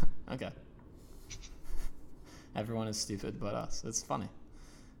 Okay. Everyone is stupid but us. It's funny.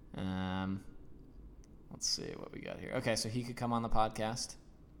 Let's see what we got here. Okay, so he could come on the podcast.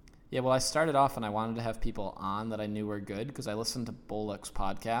 Yeah, well, I started off and I wanted to have people on that I knew were good because I listened to Bolek's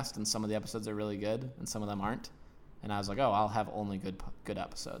podcast and some of the episodes are really good and some of them aren't. And I was like, oh, I'll have only good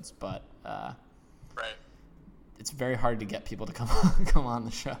episodes. But right. It's very hard to get people to come on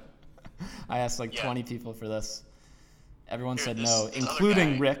the show. I asked 20 people for this. Everyone said no,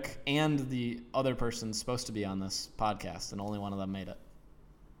 including Rick and the other person supposed to be on this podcast, and only one of them made it.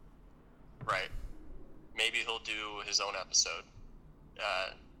 Right. Maybe he'll do his own episode.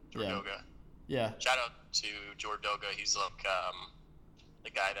 Jordoga. Yeah. Shout out to Jordoga. He's like the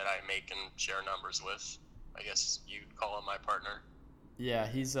guy that I make and share numbers with. I guess you'd call him my partner. Yeah,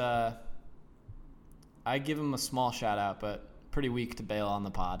 he's I give him a small shout out, but pretty weak to bail on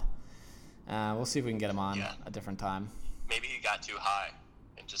the pod. We'll see if we can get him on a different time. Maybe he got too high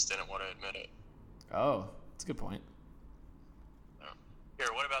and just didn't want to admit it. Oh, that's a good point. Here,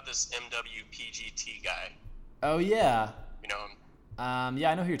 what about this MWPGT guy? Oh, yeah. You know him?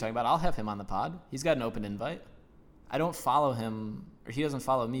 Yeah, I know who you're talking about. I'll have him on the pod. He's got an open invite. I don't follow him, or he doesn't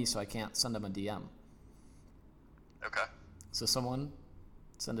follow me, so I can't send him a DM. Okay. So someone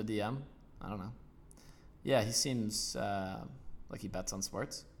send a DM? I don't know. Yeah, he seems like he bets on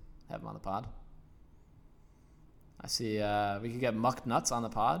sports. Have him on the pod. I see we could get Muck Nuts on the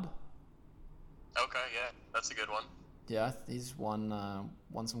pod. Okay, yeah, that's a good one. Yeah, he's won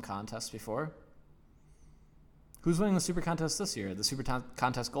some contests before. Who's winning the Super Contest this year? The Super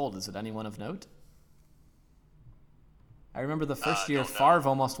Contest Gold, is it anyone of note? I remember the first year Favre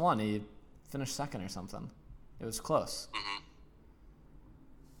almost won. He finished second or something. It was close.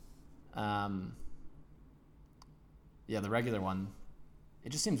 Mm-hmm. Yeah, the regular one, it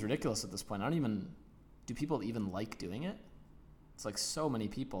just seems ridiculous at this point. Do people even like doing it? It's like so many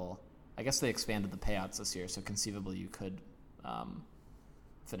people. I guess they expanded the payouts this year, so conceivably you could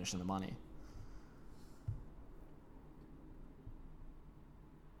finish in the money.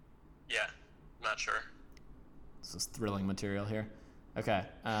 Yeah, not sure. This is thrilling material here. Okay.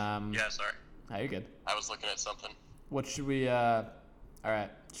 Yeah, sorry. Oh, you're good. I was looking at something. What should we... all right.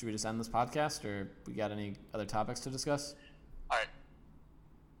 Should we just end this podcast, or we got any other topics to discuss? All right.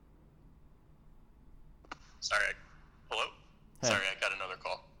 Sorry. Hello? Hey. Sorry, I got another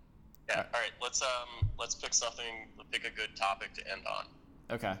call. Yeah. All right. Let's pick something. Pick a good topic to end on.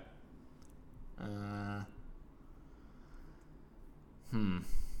 Okay.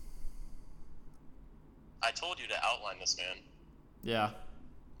 I told you to outline this, man. Yeah.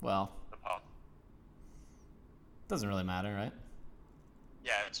 Well, The pod. doesn't really matter, right?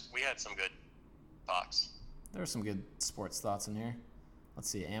 Yeah, we had some good talks. There are some good sports thoughts in here. Let's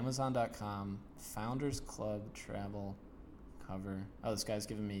see. Amazon.com, Founders Club travel cover. Oh, this guy's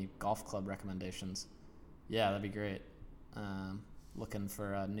giving me golf club recommendations. Yeah, that'd be great. Looking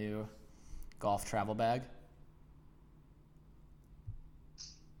for a new golf travel bag.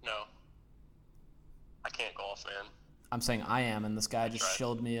 No. I can't golf, man. I'm saying I am, and this guy just tried.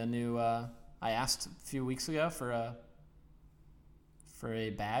 shilled me a new. I asked a few weeks ago for a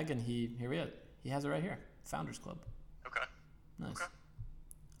bag, and he has it right here. Founders Club. Okay. Nice. Okay.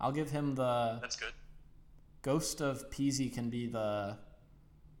 I'll give him the That's good. Ghost of Peasy can be the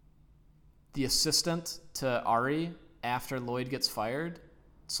assistant to Ari after Lloyd gets fired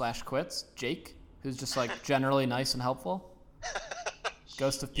 / quits. Jake, who's just like generally nice and helpful.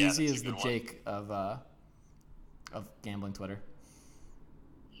 Ghost of Peasy is the Jake of gambling Twitter.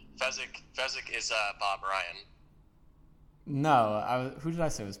 Fezzik is Bob Ryan. No, who did I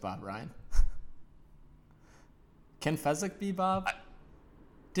say was Bob Ryan? Can Fezzik be Bob?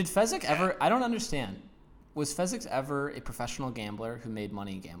 Did Fezzik ever? I don't understand. Was Fezzik ever a professional gambler who made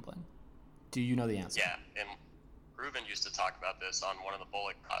money gambling? Do you know the answer? Yeah, and Ruben used to talk about this on one of the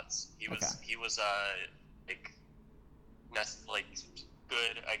Bullock pods. He was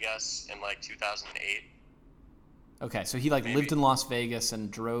good, I guess, in like 2008. Okay, so he lived in Las Vegas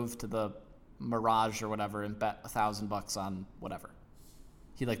and drove to the Mirage or whatever and bet $1,000 on whatever.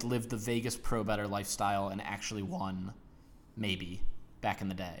 He lived the Vegas pro bettor lifestyle and actually won, maybe back in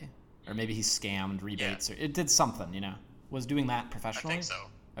the day, or maybe he scammed rebates or it did something. Was doing that professionally. I think so.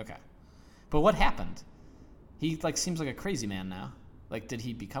 Okay, but what happened? He seems like a crazy man now. Did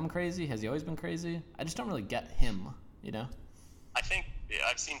he become crazy? Has he always been crazy? I just don't really get him. I think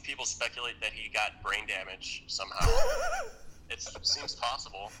I've seen people speculate that he got brain damage somehow. It seems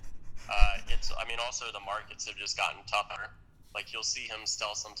possible. Also the markets have just gotten tougher. You'll see him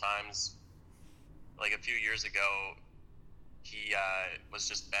still sometimes. A few years ago, he was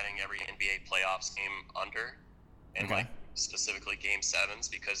just betting every NBA playoffs game under, and specifically Game 7s,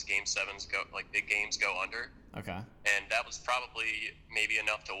 because Game 7s go big games go under. Okay. And that was probably maybe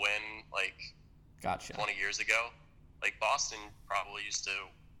enough to win Gotcha. 20 years ago. Boston probably used to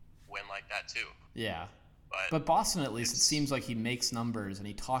win like that too. Yeah. But Boston, at least, it seems like he makes numbers and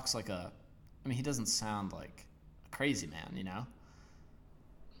he talks he doesn't sound like a crazy man,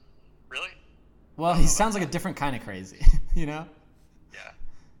 Really? Well, he sounds like a different kind of crazy, Yeah.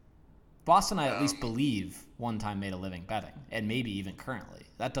 Boston, I at least believe, one time made a living betting, and maybe even currently.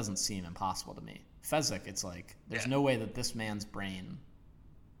 That doesn't seem impossible to me. Fezzik, it's there's no way that this man's brain...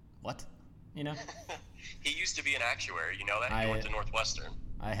 What? He used to be an actuary, you know that? He went to Northwestern.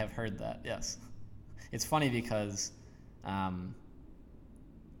 I have heard that, yes. It's funny because, I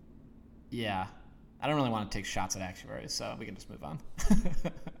don't really want to take shots at actuaries, so we can just move on.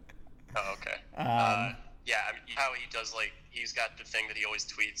 Oh, okay. How he does, he's got the thing that he always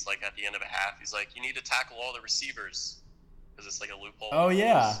tweets, at the end of a half. He's you need to tackle all the receivers, because it's a loophole. Oh,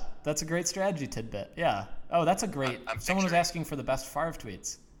 yeah. That's a great strategy tidbit. Yeah. Oh, that's a great... Someone was asking for the best Favre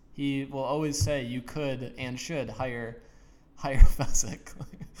tweets. He will always say you could and should hire Fezzik.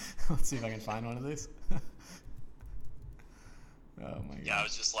 Let's see if I can find one of these. Oh my god. Yeah, I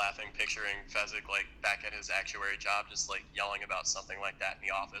was just laughing, picturing Fezzik back at his actuary job, just yelling about something like that in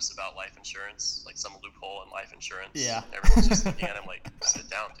the office about life insurance, some loophole in life insurance. Yeah. Everyone's just looking at him sit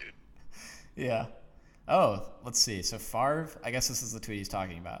down, dude. Yeah. Oh, let's see. So Favre, I guess this is the tweet he's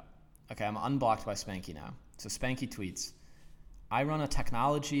talking about. Okay, I'm unblocked by Spanky now. So Spanky tweets, I run a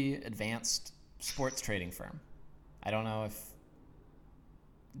technology advanced sports trading firm. I don't know if...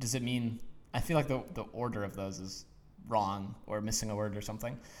 Does it mean... I feel like the order of those is wrong or missing a word or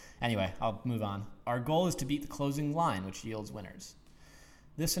something. Anyway, I'll move on. Our goal is to beat the closing line, which yields winners.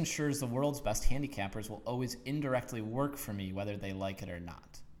 This ensures the world's best handicappers will always indirectly work for me whether they like it or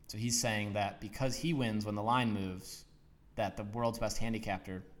not. So he's saying that because he wins when the line moves, that the world's best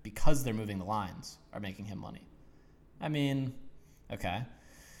handicapper, because they're moving the lines, are making him money. Okay.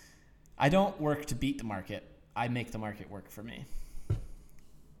 I don't work to beat the market. I make the market work for me.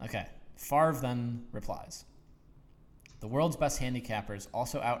 Okay. Favre then replies, the world's best handicappers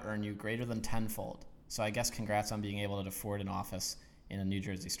also out-earn you greater than tenfold, so I guess congrats on being able to afford an office in a New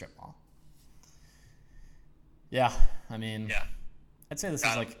Jersey strip mall. Yeah, I'd say this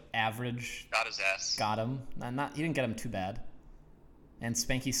is average. Got his ass. Got him. He didn't get him too bad. And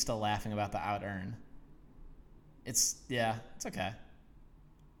Spanky's still laughing about the out-earn. It's okay.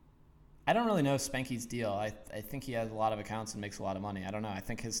 I don't really know Spanky's deal. I think he has a lot of accounts and makes a lot of money. I don't know. I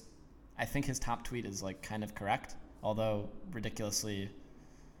think his top tweet is kind of correct, although ridiculously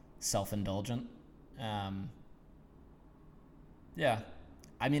self-indulgent. Yeah.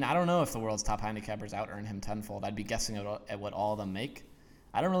 I don't know if the world's top handicappers out-earn him tenfold. I'd be guessing at what all of them make.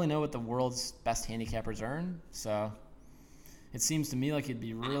 I don't really know what the world's best handicappers earn, so it seems to me like it'd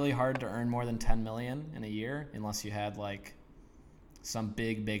be really hard to earn more than $10 million in a year unless you had some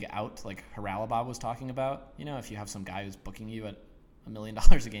big out like Haralabab was talking about. If you have some guy who's booking you at $1 million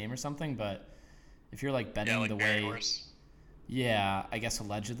a game or something, but if you're betting the way... Horse. Yeah, I guess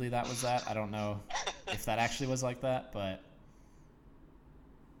allegedly that was that. I don't know if that actually was like that, but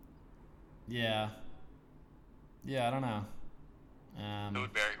yeah, I don't know. Who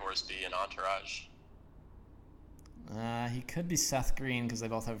would Barry Horse be in Entourage? He could be Seth Green because they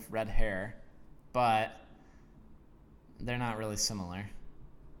both have red hair, but they're not really similar.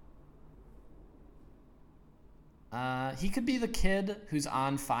 He could be the kid who's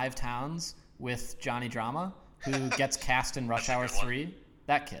on Five Towns with Johnny Drama, who gets cast in Rush Hour 3.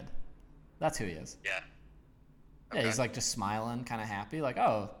 That kid. That's who he is. Yeah. Yeah, he's like just smiling, kind of happy. Like,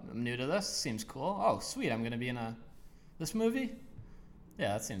 oh, I'm new to this. Seems cool. Oh, sweet. I'm going to be in this movie?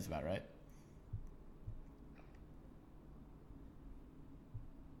 Yeah, that seems about right.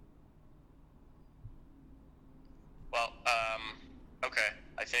 Well, okay.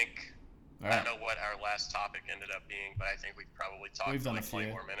 I think All right. I don't know what our last topic ended up being, but I think we probably talked We've for done like a 20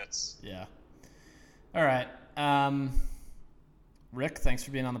 few. more minutes. Yeah. All right. Rick, thanks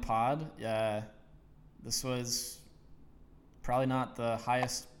for being on the pod. This was probably not the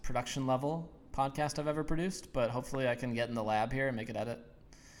highest production level podcast I've ever produced, but hopefully I can get in the lab here and make an edit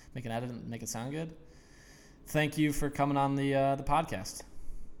and make it sound good. Thank you for coming on the podcast.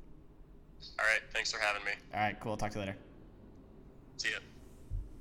 All right. Thanks for having me. All right, cool. Talk to you later. See ya.